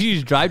horrible. Well, you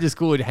just drive to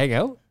school and hang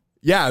out?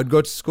 Yeah, I would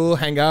go to school,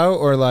 hang out,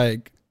 or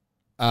like,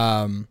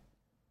 what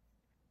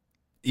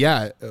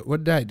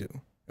did I do?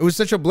 It was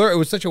such a blur. It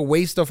was such a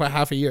waste of a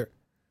half a year,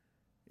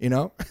 you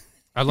know?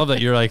 I love that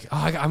you're like, oh,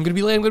 I'm going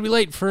to be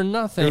late for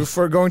nothing.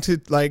 For going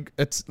to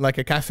it's like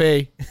a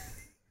cafe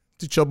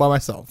to chill by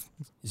myself.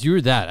 You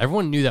were that.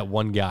 Everyone knew that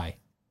one guy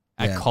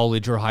at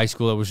college or high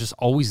school that was just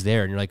always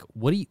there. And you're like,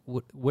 where's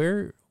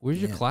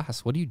your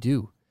class? What do you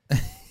do?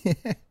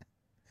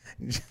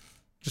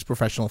 Just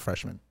professional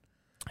freshmen.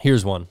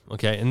 Here's one.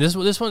 Okay. And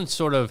this one's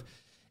sort of,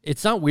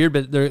 it's not weird,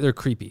 but they're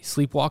creepy.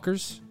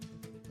 Sleepwalkers.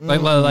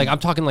 Like I'm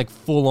talking like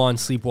full on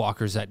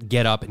sleepwalkers that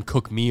get up and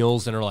cook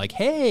meals and are like,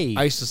 hey.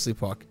 I used to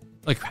sleepwalk.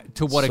 Like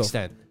to what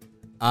extent?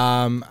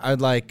 I'd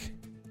like.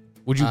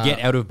 Would you get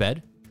out of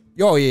bed?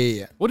 Oh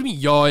yeah. What do you mean?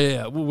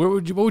 Yeah. What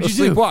would you do?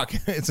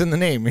 Sleepwalk. It's in the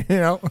name, you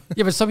know.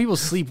 Yeah, but some people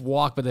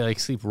sleepwalk, but they like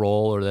sleep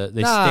roll or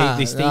they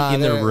stay in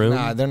their room.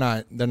 Nah, they're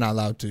not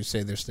allowed to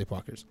say they're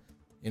sleepwalkers.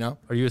 You know.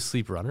 Are you a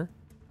sleep runner?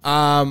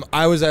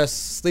 I was a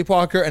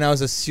sleepwalker and I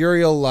was a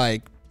serial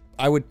like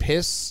I would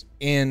piss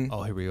in.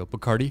 Oh, here we go.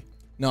 Bacardi.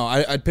 No,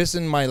 I'd piss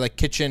in my like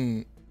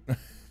kitchen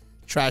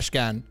trash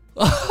can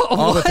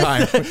all the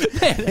time.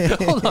 Man,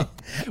 hold on.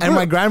 And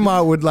my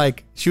grandma would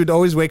she would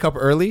always wake up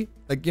early.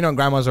 Like, you know,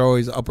 grandmas are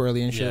always up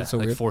early and shit. Yeah, so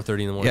like weird.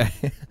 4:30 in the morning.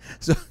 Yeah.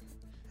 So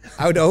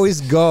I would always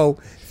go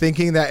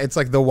thinking that it's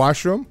like the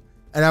washroom,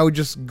 and I would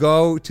just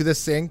go to the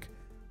sink,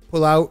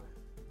 pull out,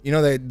 you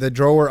know, the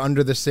drawer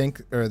under the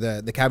sink or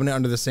the cabinet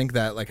under the sink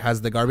that like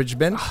has the garbage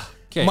bin.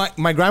 Okay.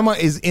 My grandma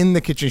is in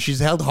the kitchen. She's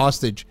held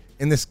hostage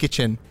in this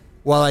kitchen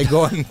while I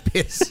go and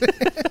piss.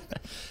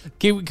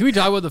 Can we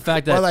talk about the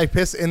fact that while I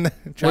piss in the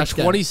trash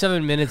we're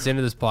 27 minutes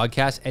into this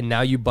podcast and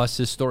now you bust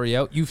this story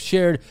out? You've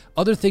shared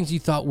other things you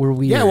thought were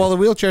weird. Yeah, well, the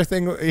wheelchair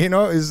thing, you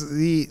know, is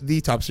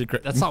the top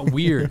secret. That's not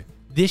weird.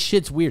 This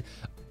shit's weird.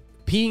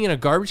 Peeing in a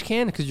garbage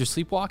can because you're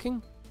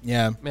sleepwalking?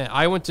 Yeah. Man,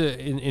 I went to,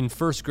 in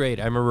first grade,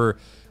 I remember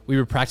we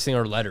were practicing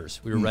our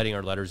letters. We were writing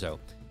our letters out.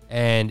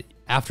 And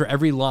after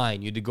every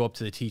line, you had to go up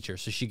to the teacher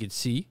so she could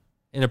see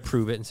and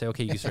approve it and say,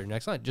 okay, you can start your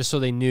next line. Just so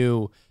they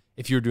knew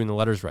if you were doing the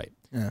letters right.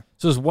 Yeah.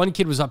 So this one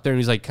kid was up there and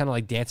he's like kind of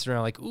like dancing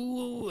around like,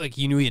 ooh, like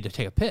he knew he had to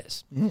take a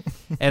piss.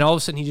 And all of a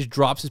sudden he just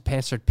drops his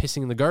pants, started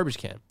pissing in the garbage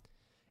can.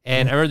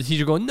 And I remember the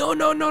teacher going, no.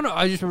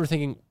 I just remember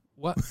thinking,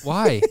 what?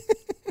 Why?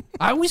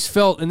 I always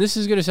felt, and this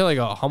is going to sound like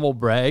a humble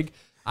brag,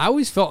 I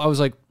always felt I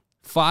was like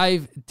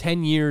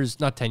 5-10 years,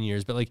 not 10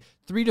 years, but like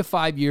 3 to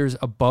 5 years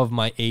above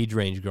my age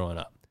range growing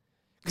up.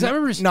 Because I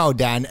remember... No,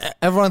 Dan,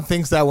 everyone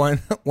thinks that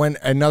when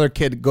another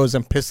kid goes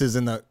and pisses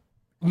in the...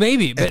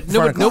 Maybe, but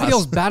nobody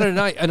else batted an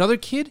eye. Another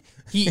kid,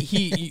 we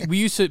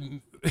used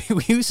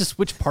to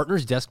switch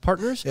partners, desk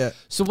partners. Yeah.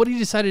 So what he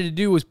decided to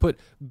do was put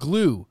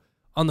glue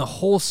on the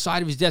whole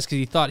side of his desk because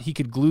he thought he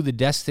could glue the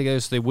desks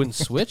together so they wouldn't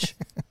switch.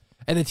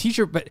 And the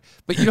teacher, but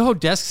you know how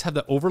desks have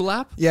the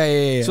overlap?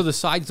 Yeah. So the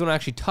sides don't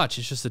actually touch.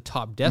 It's just the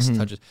top desk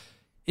touches.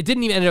 It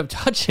didn't even end up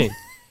touching.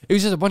 It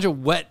was just a bunch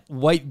of wet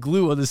white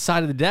glue on the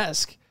side of the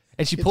desk.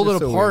 And she pulled it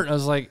so apart. weird. And I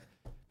was like,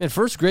 man,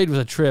 first grade was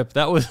a trip.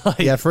 That was like...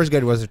 Yeah, first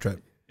grade was a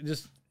trip.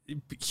 Just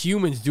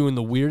humans doing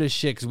the weirdest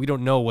shit because we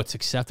don't know what's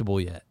acceptable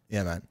yet.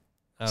 Yeah, man.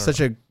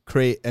 Such a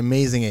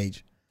amazing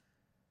age.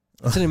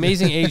 It's an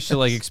amazing age to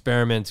like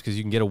experiment because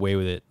you can get away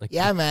with it. Like,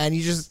 Yeah, man.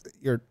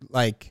 You're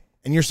like,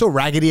 and you're so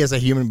raggedy as a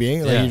human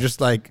being. Like Yeah. you're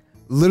just like,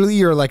 literally,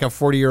 you're like a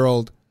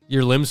 40-year-old.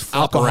 your limbs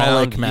flop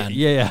Alcoholic around. man.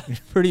 Yeah,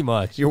 pretty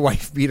much. Your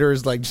wife beater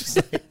is like just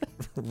like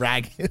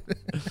ragged.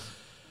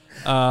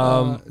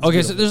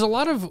 Okay, so there's a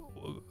lot of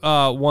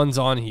ones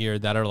on here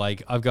that are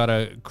like, I've got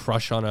a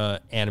crush on a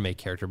anime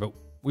character, but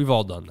we've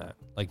all done that.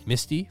 Like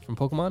Misty from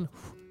Pokemon.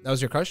 That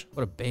was your crush?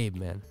 What a babe,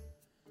 man.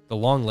 The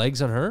long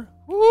legs on her.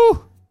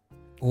 Woo!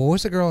 What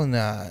was the girl in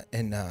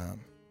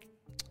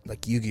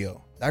like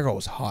Yu-Gi-Oh? That girl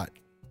was hot.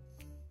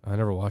 I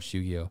never watched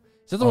Yu-Gi-Oh.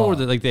 Is that the one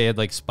where they had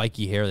like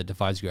spiky hair that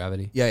defies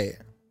gravity? Yeah.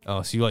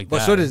 Oh, so you like But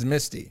that? so does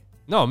Misty.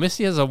 No,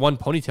 Misty has a one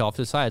ponytail off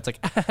to the side. It's like,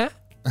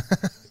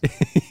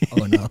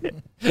 Oh no. you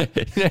know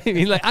what I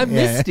mean? Like, I'm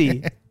Yeah.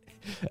 Misty.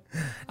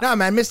 No,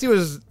 man. Misty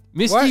was.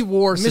 Misty what?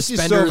 wore Misty's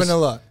suspenders. so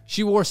vanilla.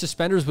 She wore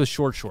suspenders with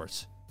short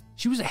shorts.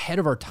 She was ahead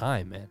of our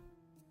time, man.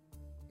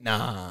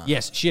 Nah.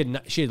 Yes, she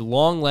had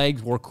long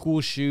legs, wore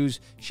cool shoes.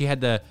 She had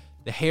the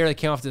hair that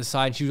came off to the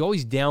side. She was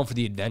always down for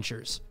the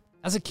adventures.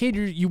 As a kid,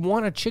 you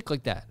want a chick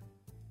like that.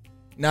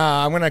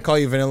 Nah, I'm gonna call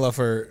you vanilla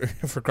for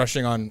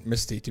crushing on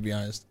Misty. To be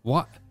honest.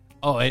 What?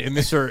 Oh, and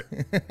Mr.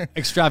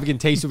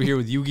 Extravagant Taste over here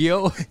with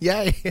Yu-Gi-Oh.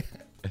 Yeah.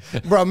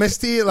 Bro,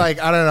 Misty, like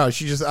I don't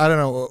know. I don't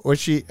know what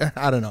she.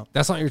 I don't know.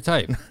 That's not your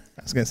type.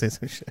 I was gonna say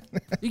some shit. Are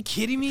you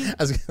kidding me?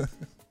 Gonna,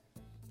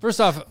 First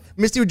off,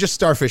 Misty would just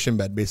starfish in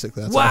bed,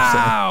 basically. That's what I'm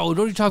saying. wow!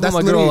 Don't you talk about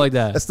my girl like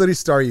that? That's literally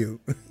star you.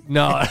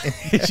 No,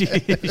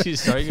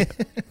 she's sorry.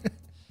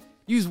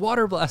 Use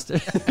water blaster.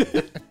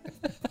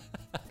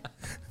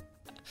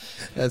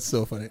 That's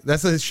so funny.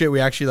 That's the shit we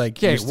actually like.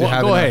 Okay, used to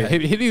have go in our ahead.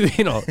 head. Hit me.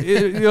 You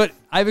know what?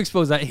 I've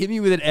exposed that. Hit me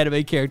with an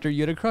anime character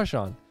you had a crush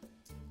on.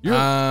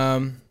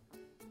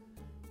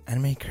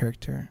 Anime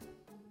character.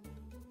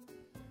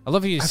 I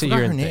love you to sit forgot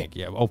here her and name. think.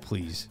 Yeah. Oh,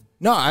 please.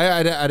 No, I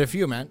had a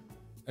few, man.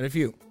 I had a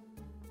few.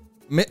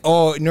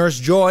 Nurse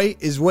Joy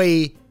is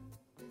way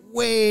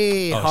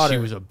hotter She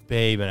was a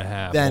babe and a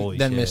half. than Holy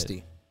shit.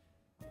 Misty.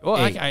 Well,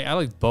 I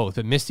liked both,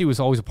 but Misty was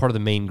always a part of the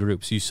main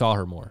group, so you saw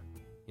her more.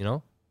 You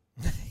know?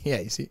 Yeah,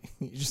 you see,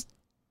 you're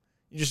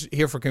just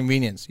here for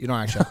convenience. You don't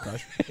actually have a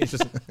crush. It's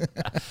just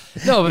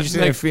No, but you're just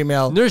like, a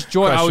female. Nurse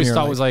Joy, I crush in always your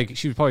thought life. was like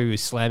she was probably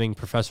slamming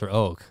Professor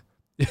Oak.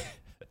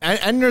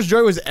 and Nurse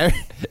Joy was.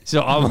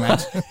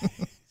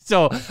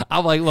 So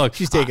I'm like, look,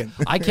 She's taken.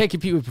 I can't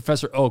compete with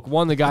Professor Oak.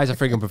 One, the guy's a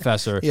freaking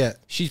professor. Yeah.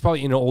 She's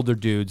probably into older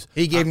dudes.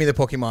 He gave me the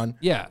Pokemon.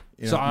 Yeah.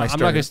 You So know, my I'm not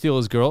starter. gonna steal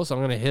his girl. So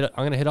I'm gonna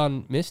hit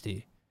on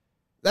Misty.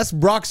 That's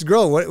Brock's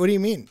girl. What do you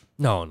mean?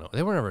 No,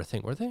 they were never a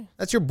thing, were they?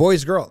 That's your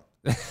boy's girl.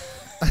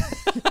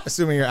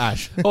 Assuming you're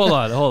Ash. Hold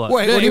on. Wait,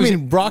 what do It you was-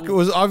 mean? Brock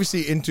was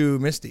obviously into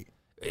Misty.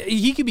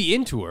 He could be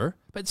into her,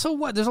 but so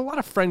what? There's a lot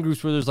of friend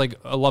groups where there's like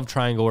a love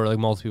triangle or like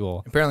multiple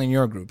people. Apparently, in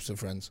your groups of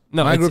friends.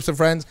 No, My it's- groups of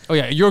friends. Oh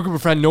yeah, your group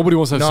of friends, nobody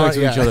wants to have No, sex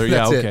with yeah, each other. Yeah,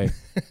 that's okay.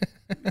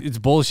 It's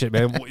bullshit,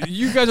 man.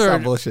 You guys It's are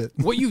not bullshit.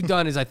 What you've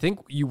done is, I think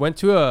you went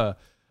to a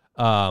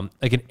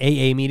like an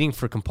AA meeting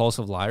for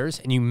compulsive liars,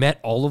 and you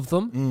met all of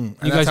them. And You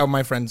that's guys, how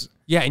my friends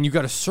and you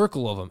got a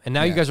circle of them, and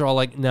now you Yeah. guys are all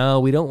like, no,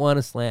 we don't want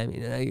to slam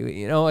you.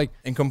 You know, like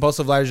and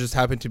compulsive liars just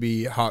happen to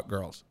be hot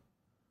girls.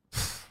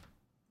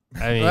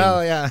 I mean,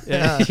 Well,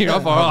 yeah. you're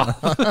not far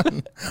off.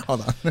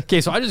 Hold on.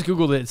 Okay, so I just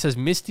googled it. It says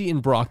Misty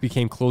and Brock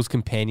became close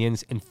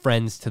companions and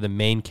friends to the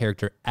main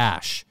character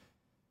Ash.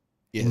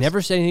 Yes.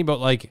 Never said anything about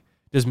like,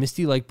 does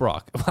Misty like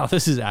Brock? Wow,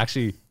 this is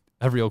actually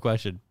a real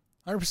question.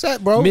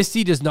 100%, bro.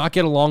 Misty does not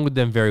get along with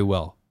them very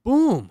well.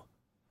 Boom.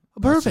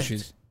 That's Perfect.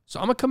 what So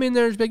I'm going to come in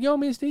there and just be like, yo,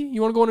 Misty,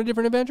 you want to go on a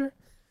different adventure?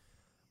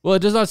 Well, it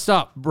does not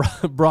stop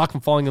Brock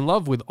from falling in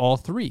love with all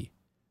three.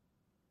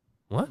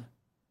 What?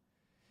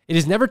 It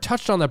is never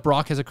touched on that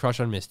Brock has a crush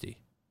on Misty.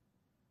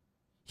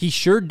 He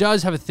sure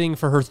does have a thing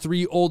for her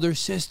three older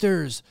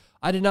sisters.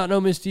 I did not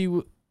know Misty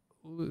was...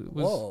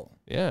 Whoa.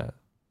 Yeah.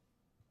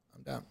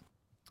 I'm down.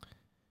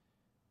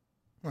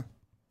 Huh.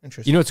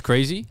 Interesting. You know what's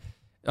crazy?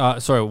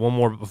 Sorry, one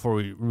more before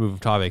we remove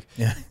the topic.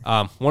 Yeah.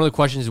 One of the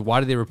questions is, why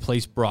did they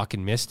replace Brock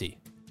and Misty?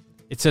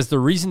 It says the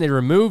reason they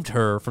removed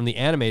her from the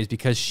anime is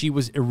because she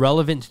was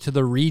irrelevant to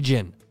the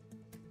region.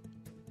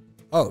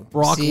 Oh,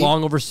 Brock see?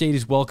 long overstayed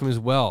his welcome as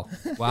well.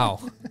 Wow.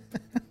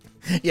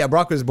 Yeah,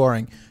 Brock was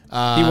boring. He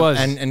was.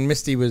 And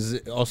Misty was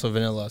also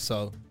vanilla.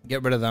 So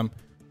get rid of them.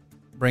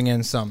 Bring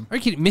in some. Are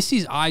you kidding?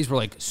 Misty's eyes were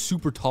like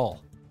super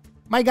tall.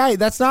 My guy,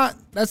 that's not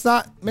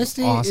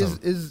Misty. Awesome.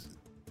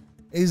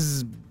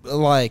 Is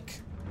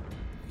like,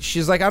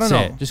 she's like, I don't Say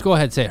know. it. Just go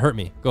ahead. Say it. Hurt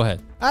me. Go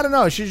ahead. I don't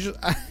know. She's just,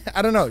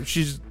 I don't know.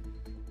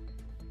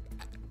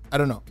 I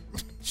don't know.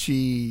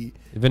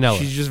 Vanilla.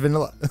 She's just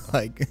vanilla.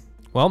 Like,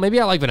 Well, maybe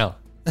I like vanilla.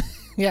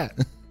 yeah.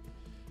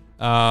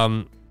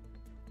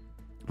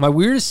 My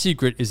weirdest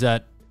secret is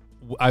that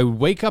I would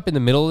wake up in the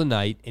middle of the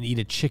night and eat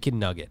a chicken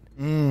nugget.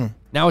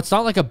 Now, it's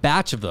not like a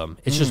batch of them.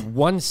 It's just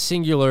one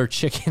singular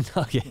chicken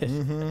nugget.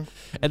 And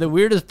the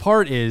weirdest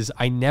part is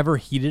I never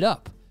heat it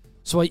up.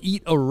 So I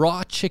eat a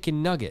raw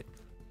chicken nugget.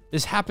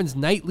 This happens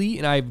nightly,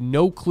 and I have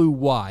no clue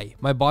why.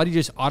 My body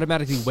just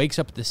automatically wakes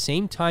up at the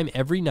same time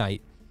every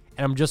night,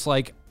 and I'm just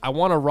like, I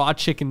want a raw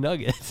chicken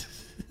nugget.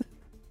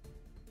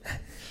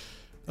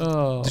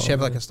 Oh, Does she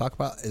have like a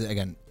stockpile?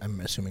 Again, I'm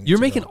assuming you're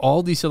it's a making girl.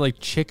 all these like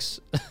chicks,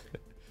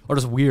 or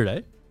just weird,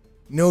 eh?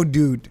 No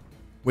dude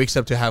wakes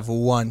up to have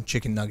one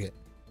chicken nugget.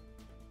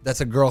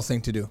 That's a girl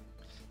thing to do.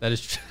 That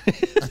is true.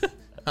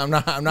 I'm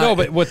not. No,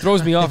 but what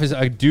throws me off is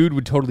a dude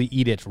would totally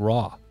eat it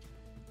raw.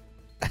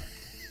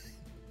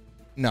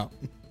 no.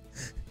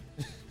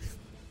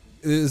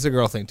 It's a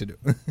girl thing to do.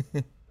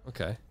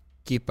 Okay.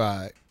 keep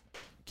a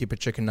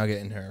chicken nugget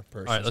in her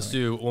purse. All right, let's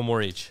do one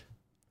more each.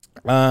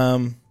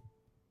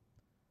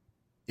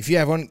 If you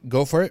have one,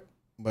 go for it.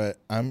 But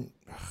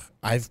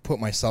I've put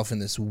myself in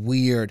this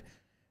weird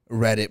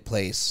Reddit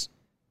place.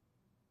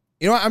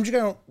 You know what? I'm just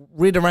gonna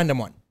read a random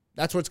one.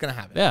 That's what's gonna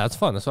happen. Yeah, that's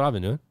fun. That's what I've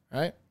been doing. All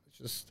right. It's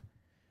just.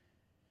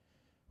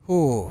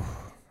 Ooh.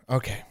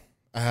 Okay.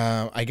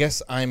 I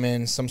guess I'm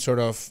in some sort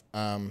of.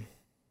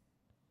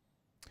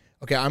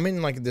 Okay, I'm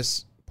in like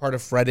this part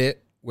of Reddit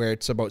where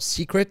it's about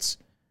secrets,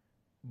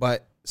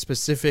 but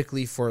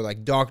specifically for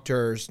like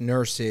doctors,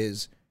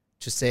 nurses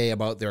to say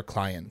about their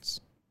clients.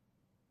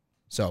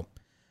 So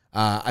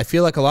I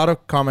feel like a lot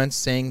of comments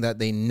saying that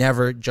they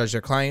never judge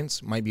their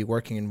clients might be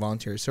working in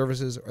voluntary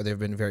services, or they've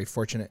been very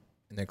fortunate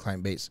in their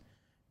client base.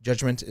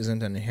 Judgment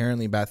isn't an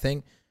inherently bad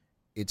thing.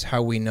 It's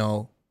how we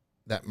know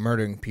that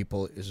murdering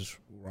people is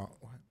wrong.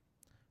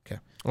 Okay.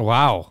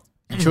 Wow.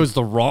 You chose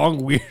the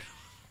wrong weird.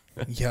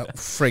 Yeah,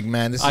 frig,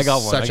 man. This I is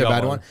got one. such a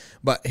bad one.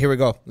 But here we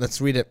go.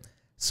 Let's read it.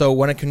 So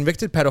when a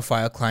convicted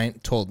pedophile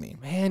client told me,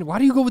 Man, why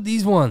do you go with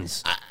these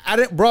ones? I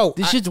didn't, bro.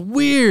 This shit's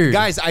weird.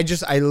 Guys, I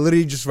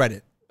literally just read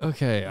it.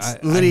 Okay.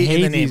 Literally I in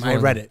hate the name. these I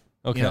ones. read it.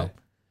 Okay. You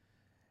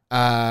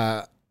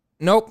know?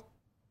 Nope.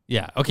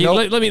 Yeah. Okay.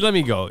 Nope. Let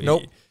me go.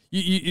 Nope.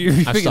 You're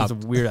picking stopped.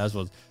 some weird ass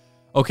ones.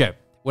 Okay.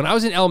 When I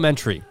was in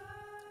elementary.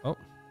 Oh.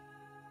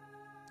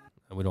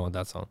 We don't want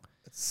that song.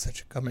 It's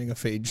such a coming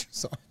of age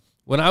song.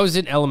 When I was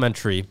in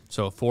elementary,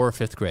 so 4th or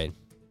 5th grade,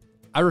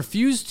 I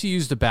refused to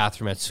use the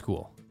bathroom at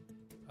school.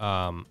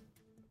 Hold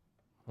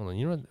on.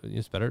 You know what?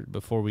 It's better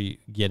before we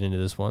get into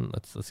this one.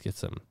 Let's get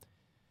some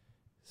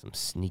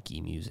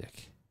sneaky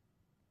music.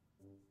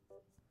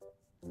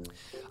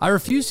 I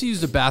refuse to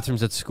use the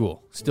bathrooms at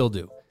school. Still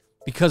do.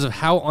 Because of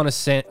how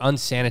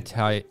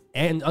unsanitary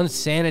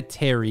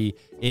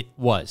it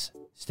was.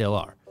 Still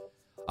are.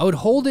 I would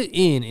hold it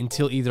in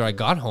until either I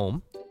got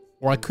home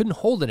or I couldn't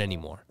hold it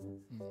anymore.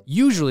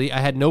 Usually, I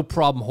had no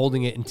problem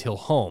holding it until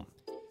home.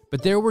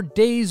 But there were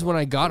days when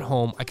I got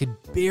home, I could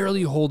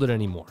barely hold it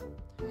anymore.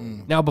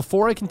 Now,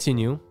 before I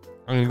continue,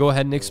 I'm going to go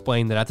ahead and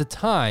explain that at the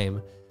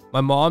time,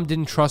 my mom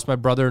didn't trust my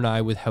brother and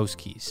I with house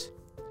keys.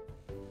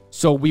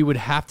 So we would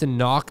have to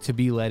knock to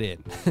be let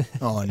in.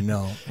 Oh,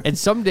 no. And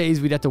some days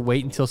we'd have to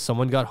wait until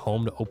someone got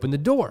home to open the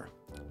door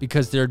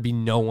because there'd be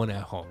no one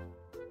at home.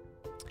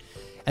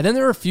 And then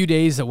there were a few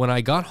days that when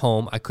I got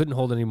home, I couldn't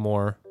hold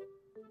anymore.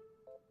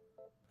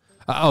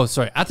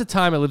 At the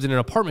time, I lived in an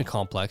apartment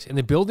complex, and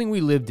the building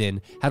we lived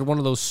in had one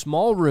of those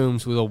small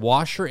rooms with a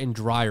washer and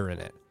dryer in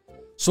it.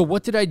 So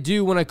what did I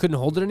do when I couldn't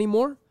hold it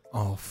anymore?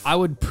 I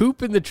would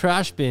poop in the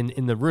trash bin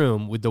in the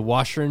room with the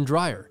washer and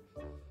dryer.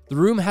 The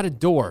room had a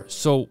door,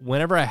 so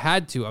whenever I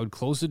had to, I would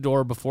close the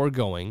door before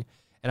going,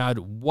 and I'd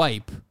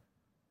wipe.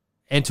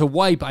 And to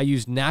wipe, I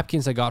used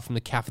napkins I got from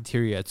the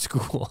cafeteria at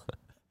school.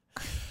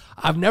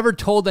 I've never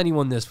told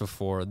anyone this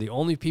before. The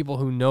only people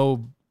who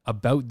know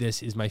about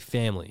this is my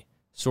family.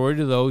 Sorry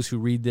to those who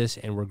read this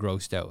and were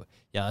grossed out.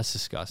 Yeah, that's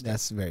disgusting.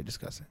 That's very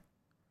disgusting.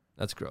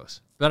 That's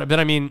gross. But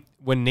I mean,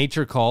 when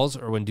nature calls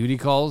or when duty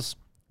calls,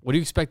 what do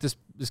you expect this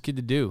kid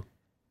to do?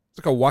 It's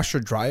like a washer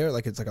dryer,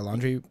 like it's like a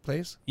laundry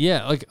place.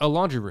 Yeah, like a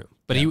laundry room.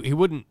 But Yeah. he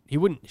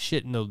wouldn't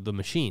shit in the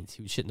machines.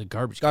 He would shit in the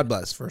garbage. God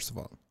bless, first of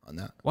all, on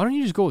that. Why don't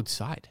you just go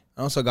outside?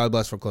 And also, God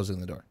bless for closing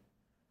the door.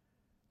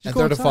 Just And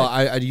go third of all,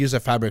 outside. I'd use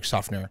a fabric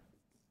softener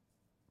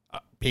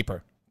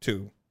paper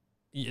too.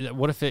 Yeah,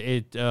 what if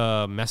it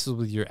messes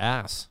with your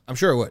ass? I'm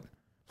sure it would.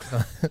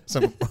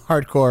 Some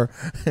hardcore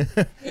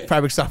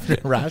fabric softener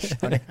rash.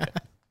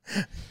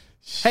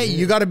 Hey,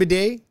 you got a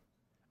bidet?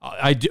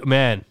 I do,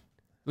 man.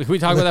 Can we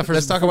talk about that first?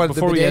 Let's talk about the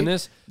before we bidet. end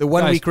this. The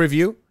 1 Guys, week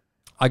review.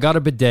 I got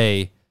a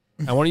bidet.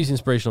 I want to use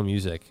inspirational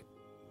music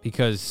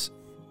because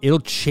it'll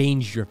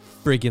change your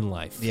friggin'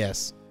 life.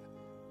 Yes.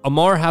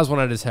 Amar has one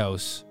at his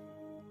house.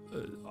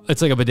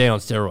 It's like a bidet on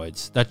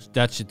steroids.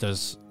 That shit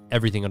does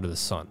everything under the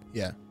sun.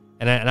 Yeah.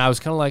 And I was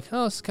kind of like,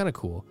 oh, this is kind of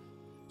cool.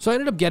 So I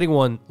ended up getting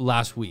one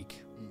last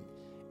week.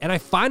 And I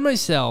find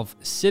myself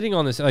sitting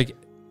on this, like,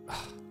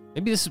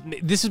 maybe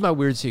this is my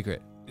weird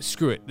secret.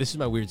 Screw it. This is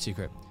my weird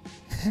secret.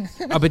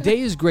 A bidet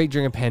is great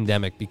during a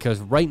pandemic because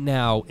right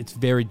now it's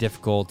very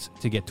difficult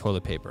to get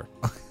toilet paper.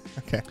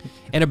 Okay.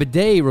 And a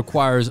bidet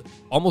requires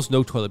almost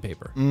no toilet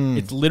paper.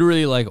 It's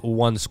literally like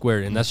one square,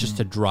 and that's just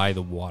to dry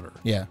the water.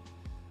 Yeah.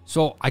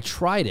 So I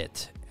tried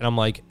it, and I'm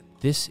like,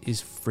 this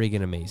is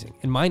friggin' amazing.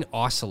 And mine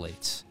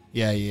oscillates.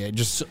 yeah.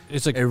 Just So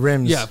it's like it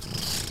rims. Yeah.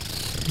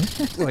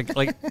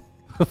 like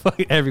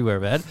everywhere,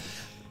 man.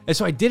 And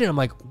so I did it. I'm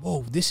like,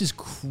 whoa, this is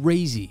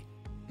crazy.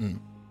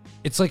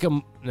 It's like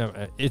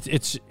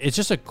it's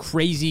just a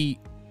crazy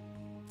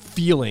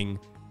feeling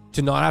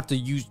to not have to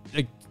use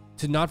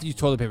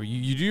toilet paper.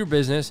 You do your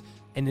business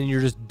and then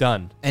you're just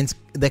done. And it's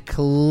the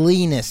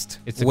cleanest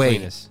It's the way.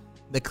 cleanest.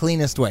 The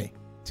cleanest way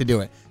to do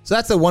it. So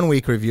that's the 1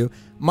 week review.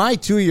 My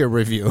 2 year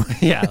review.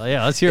 Yeah.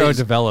 Let's hear how it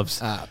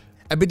develops. A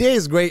bidet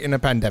is great in a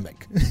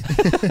pandemic.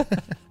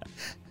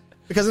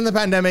 Because in the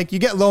pandemic, you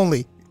get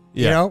lonely.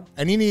 You Yeah. know?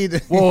 And you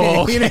need...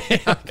 Whoa. you Okay.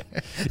 need-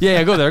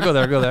 Yeah. Go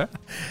there.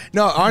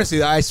 No,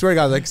 honestly, I swear to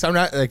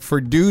God, like,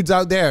 for dudes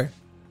out there,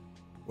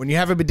 when you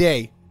have a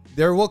bidet,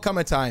 there will come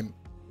a time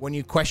when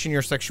you question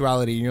your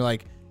sexuality and you're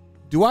like,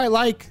 do I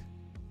like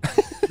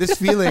this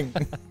feeling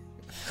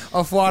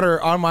of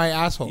water on my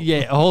asshole?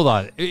 Yeah. Hold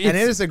on. And it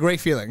is a great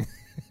feeling.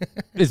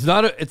 It's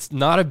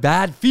not a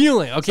bad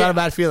feeling. Okay. It's not a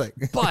bad feeling.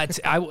 But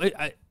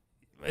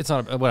it's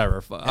not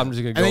whatever. I'm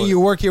just gonna go. And then with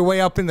you work your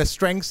way up in the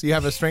strengths. You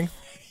have a strength.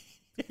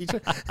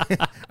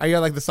 Are you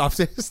like the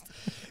softest?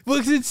 Well,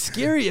 'cause it's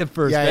scary at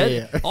first, Yeah, man.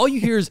 yeah. All you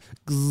hear is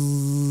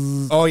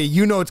and Oh, yeah,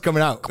 you know it's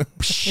coming out.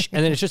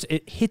 then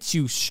it hits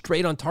you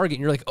straight on target,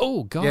 and you're like,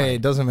 oh god. Yeah,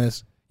 it doesn't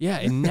miss. Yeah,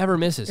 it never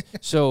misses.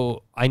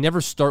 So I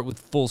never start with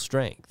full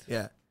strength.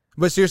 Yeah.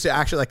 But seriously,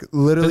 actually, like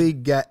literally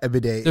get a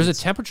bidet. There's a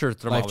It's- temperature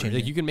thermometer. life-changing.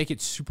 Like you can make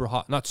it super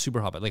hot, not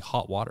super hot, but like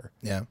hot water.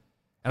 Yeah. And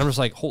I'm just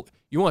like,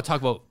 you want to talk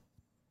about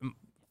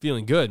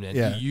feeling good, man?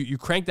 Yeah. You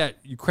crank that.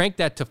 You crank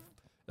that to.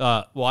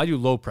 Well, I do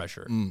low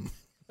pressure.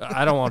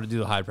 I don't want to do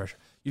the high pressure.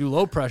 You do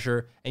low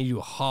pressure and you do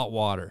hot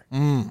water.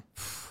 And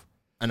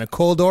a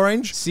cold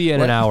orange. See you in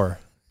What? an hour.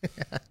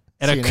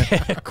 And See you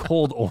in a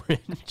cold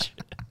orange.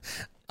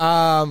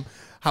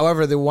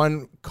 However, the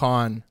one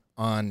con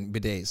on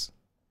bidets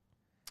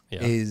Yeah.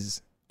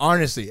 is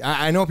honestly,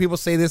 I know people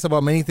say this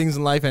about many things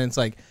in life, and it's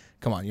like,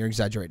 come on, you're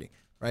exaggerating,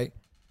 right?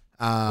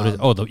 What is,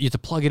 you have to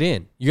plug it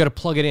in. You got to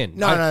plug it in.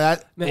 No,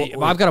 that. Man,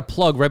 I've got a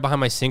plug right behind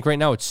my sink right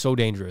now. It's so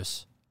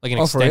dangerous. Like an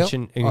Oh, for real?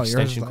 extension, Oh, yours is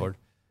extension like- cord.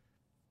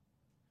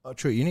 Oh,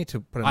 true. You need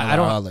to put I another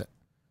don't- outlet.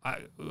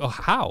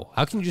 How?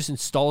 How can you just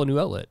install a new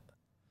outlet?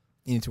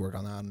 You need to work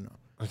on that. I don't know,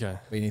 Okay,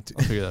 but you need to.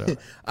 I'll figure that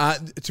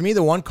out. To me,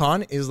 the one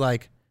con is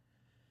like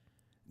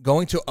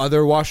going to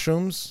other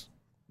washrooms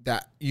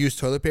that use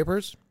toilet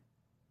papers.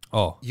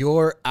 Oh,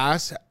 Your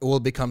ass will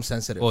become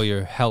sensitive. well,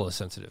 you're hella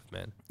sensitive,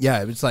 man.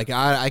 Yeah, it's like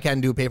I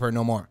can't do paper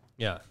no more.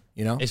 Yeah.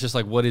 You know? It's just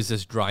like, what is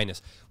this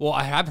dryness? Well,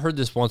 I have heard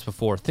this once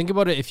before. Think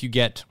about it if you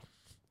get,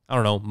 I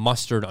don't know,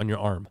 mustard on your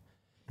arm.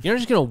 You're not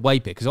just going to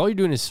wipe it because all you're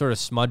doing is sort of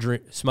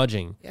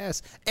smudging.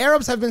 Yes,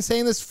 Arabs have been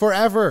saying this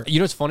forever. You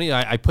know what's funny?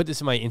 I put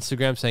this in my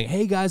Instagram saying,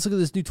 hey, guys, look at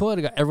this new toilet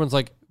I got. Everyone's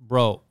like,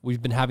 bro,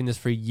 we've been having this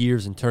for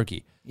years in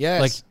Turkey.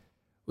 Yes,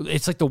 Like,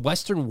 it's like the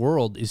Western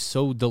world is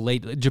so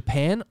delayed.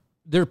 Japan,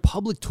 their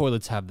public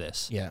toilets have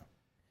this. yeah,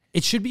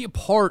 It should be a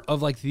part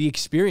of like the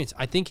experience.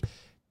 I think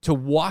to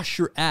wash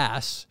your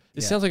ass,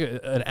 it sounds like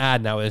an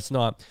ad now. It's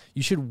not.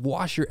 You should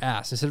wash your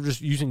ass instead of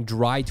just using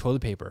dry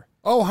toilet paper.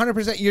 Oh,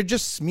 100%. You're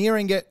just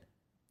smearing it.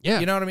 Yeah.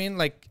 You know what I mean?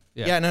 Like,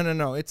 Yeah. yeah,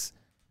 no. It's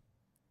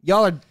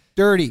y'all are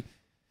dirty.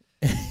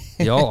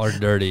 Y'all are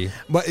dirty.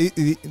 But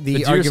the But do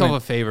yourself argument, a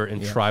favor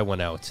and try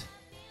one out.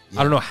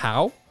 I don't know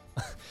how.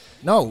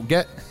 no,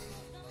 get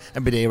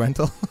a bidet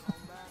rental.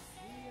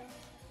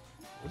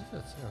 What is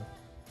that sound?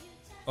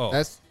 Oh,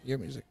 That's your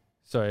music.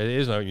 sorry. It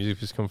is my music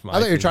just coming from I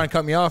thought you were iTunes. trying to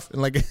cut me off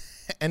and like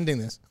ending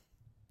this.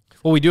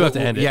 Well, we do have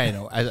to end it. Yeah, you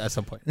know, at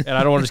some point. And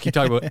I don't want to just keep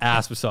talking about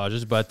ass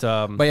massages, but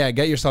But yeah,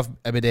 get yourself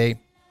a bidet.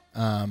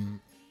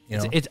 You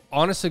know, it's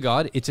honest to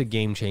God, it's a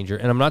game changer.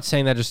 And I'm not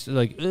saying that just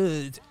like,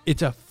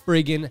 it's a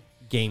friggin'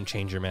 game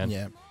changer, man.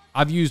 yeah.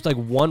 I've used like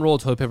one roll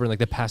of toilet paper in like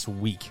the past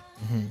week.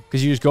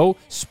 Because you just go,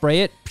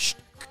 spray it,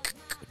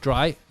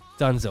 dry,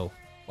 donezo.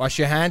 Wash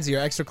your hands. You're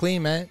extra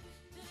clean, man.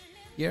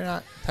 You're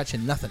not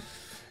touching nothing.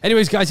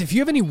 Anyways, guys, if you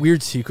have any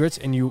weird secrets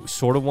and you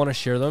sort of want to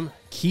share them,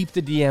 keep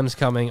the DMs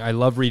coming. I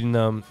love reading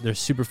them. They're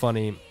super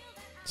funny.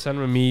 Send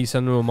them to me,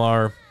 send them to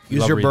Amar. We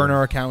Use love your reading burner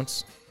them.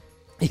 accounts.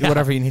 Do Yeah.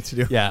 whatever you need to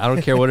do. Yeah, I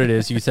don't care what it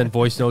is. You can send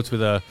voice notes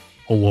with a,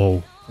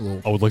 hello,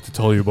 I would like to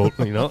tell you about,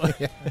 you know?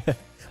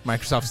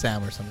 Microsoft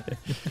Sam or something.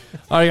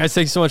 All right, guys,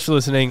 thanks so much for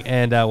listening,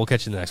 and we'll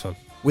catch you in the next one.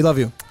 We love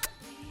you.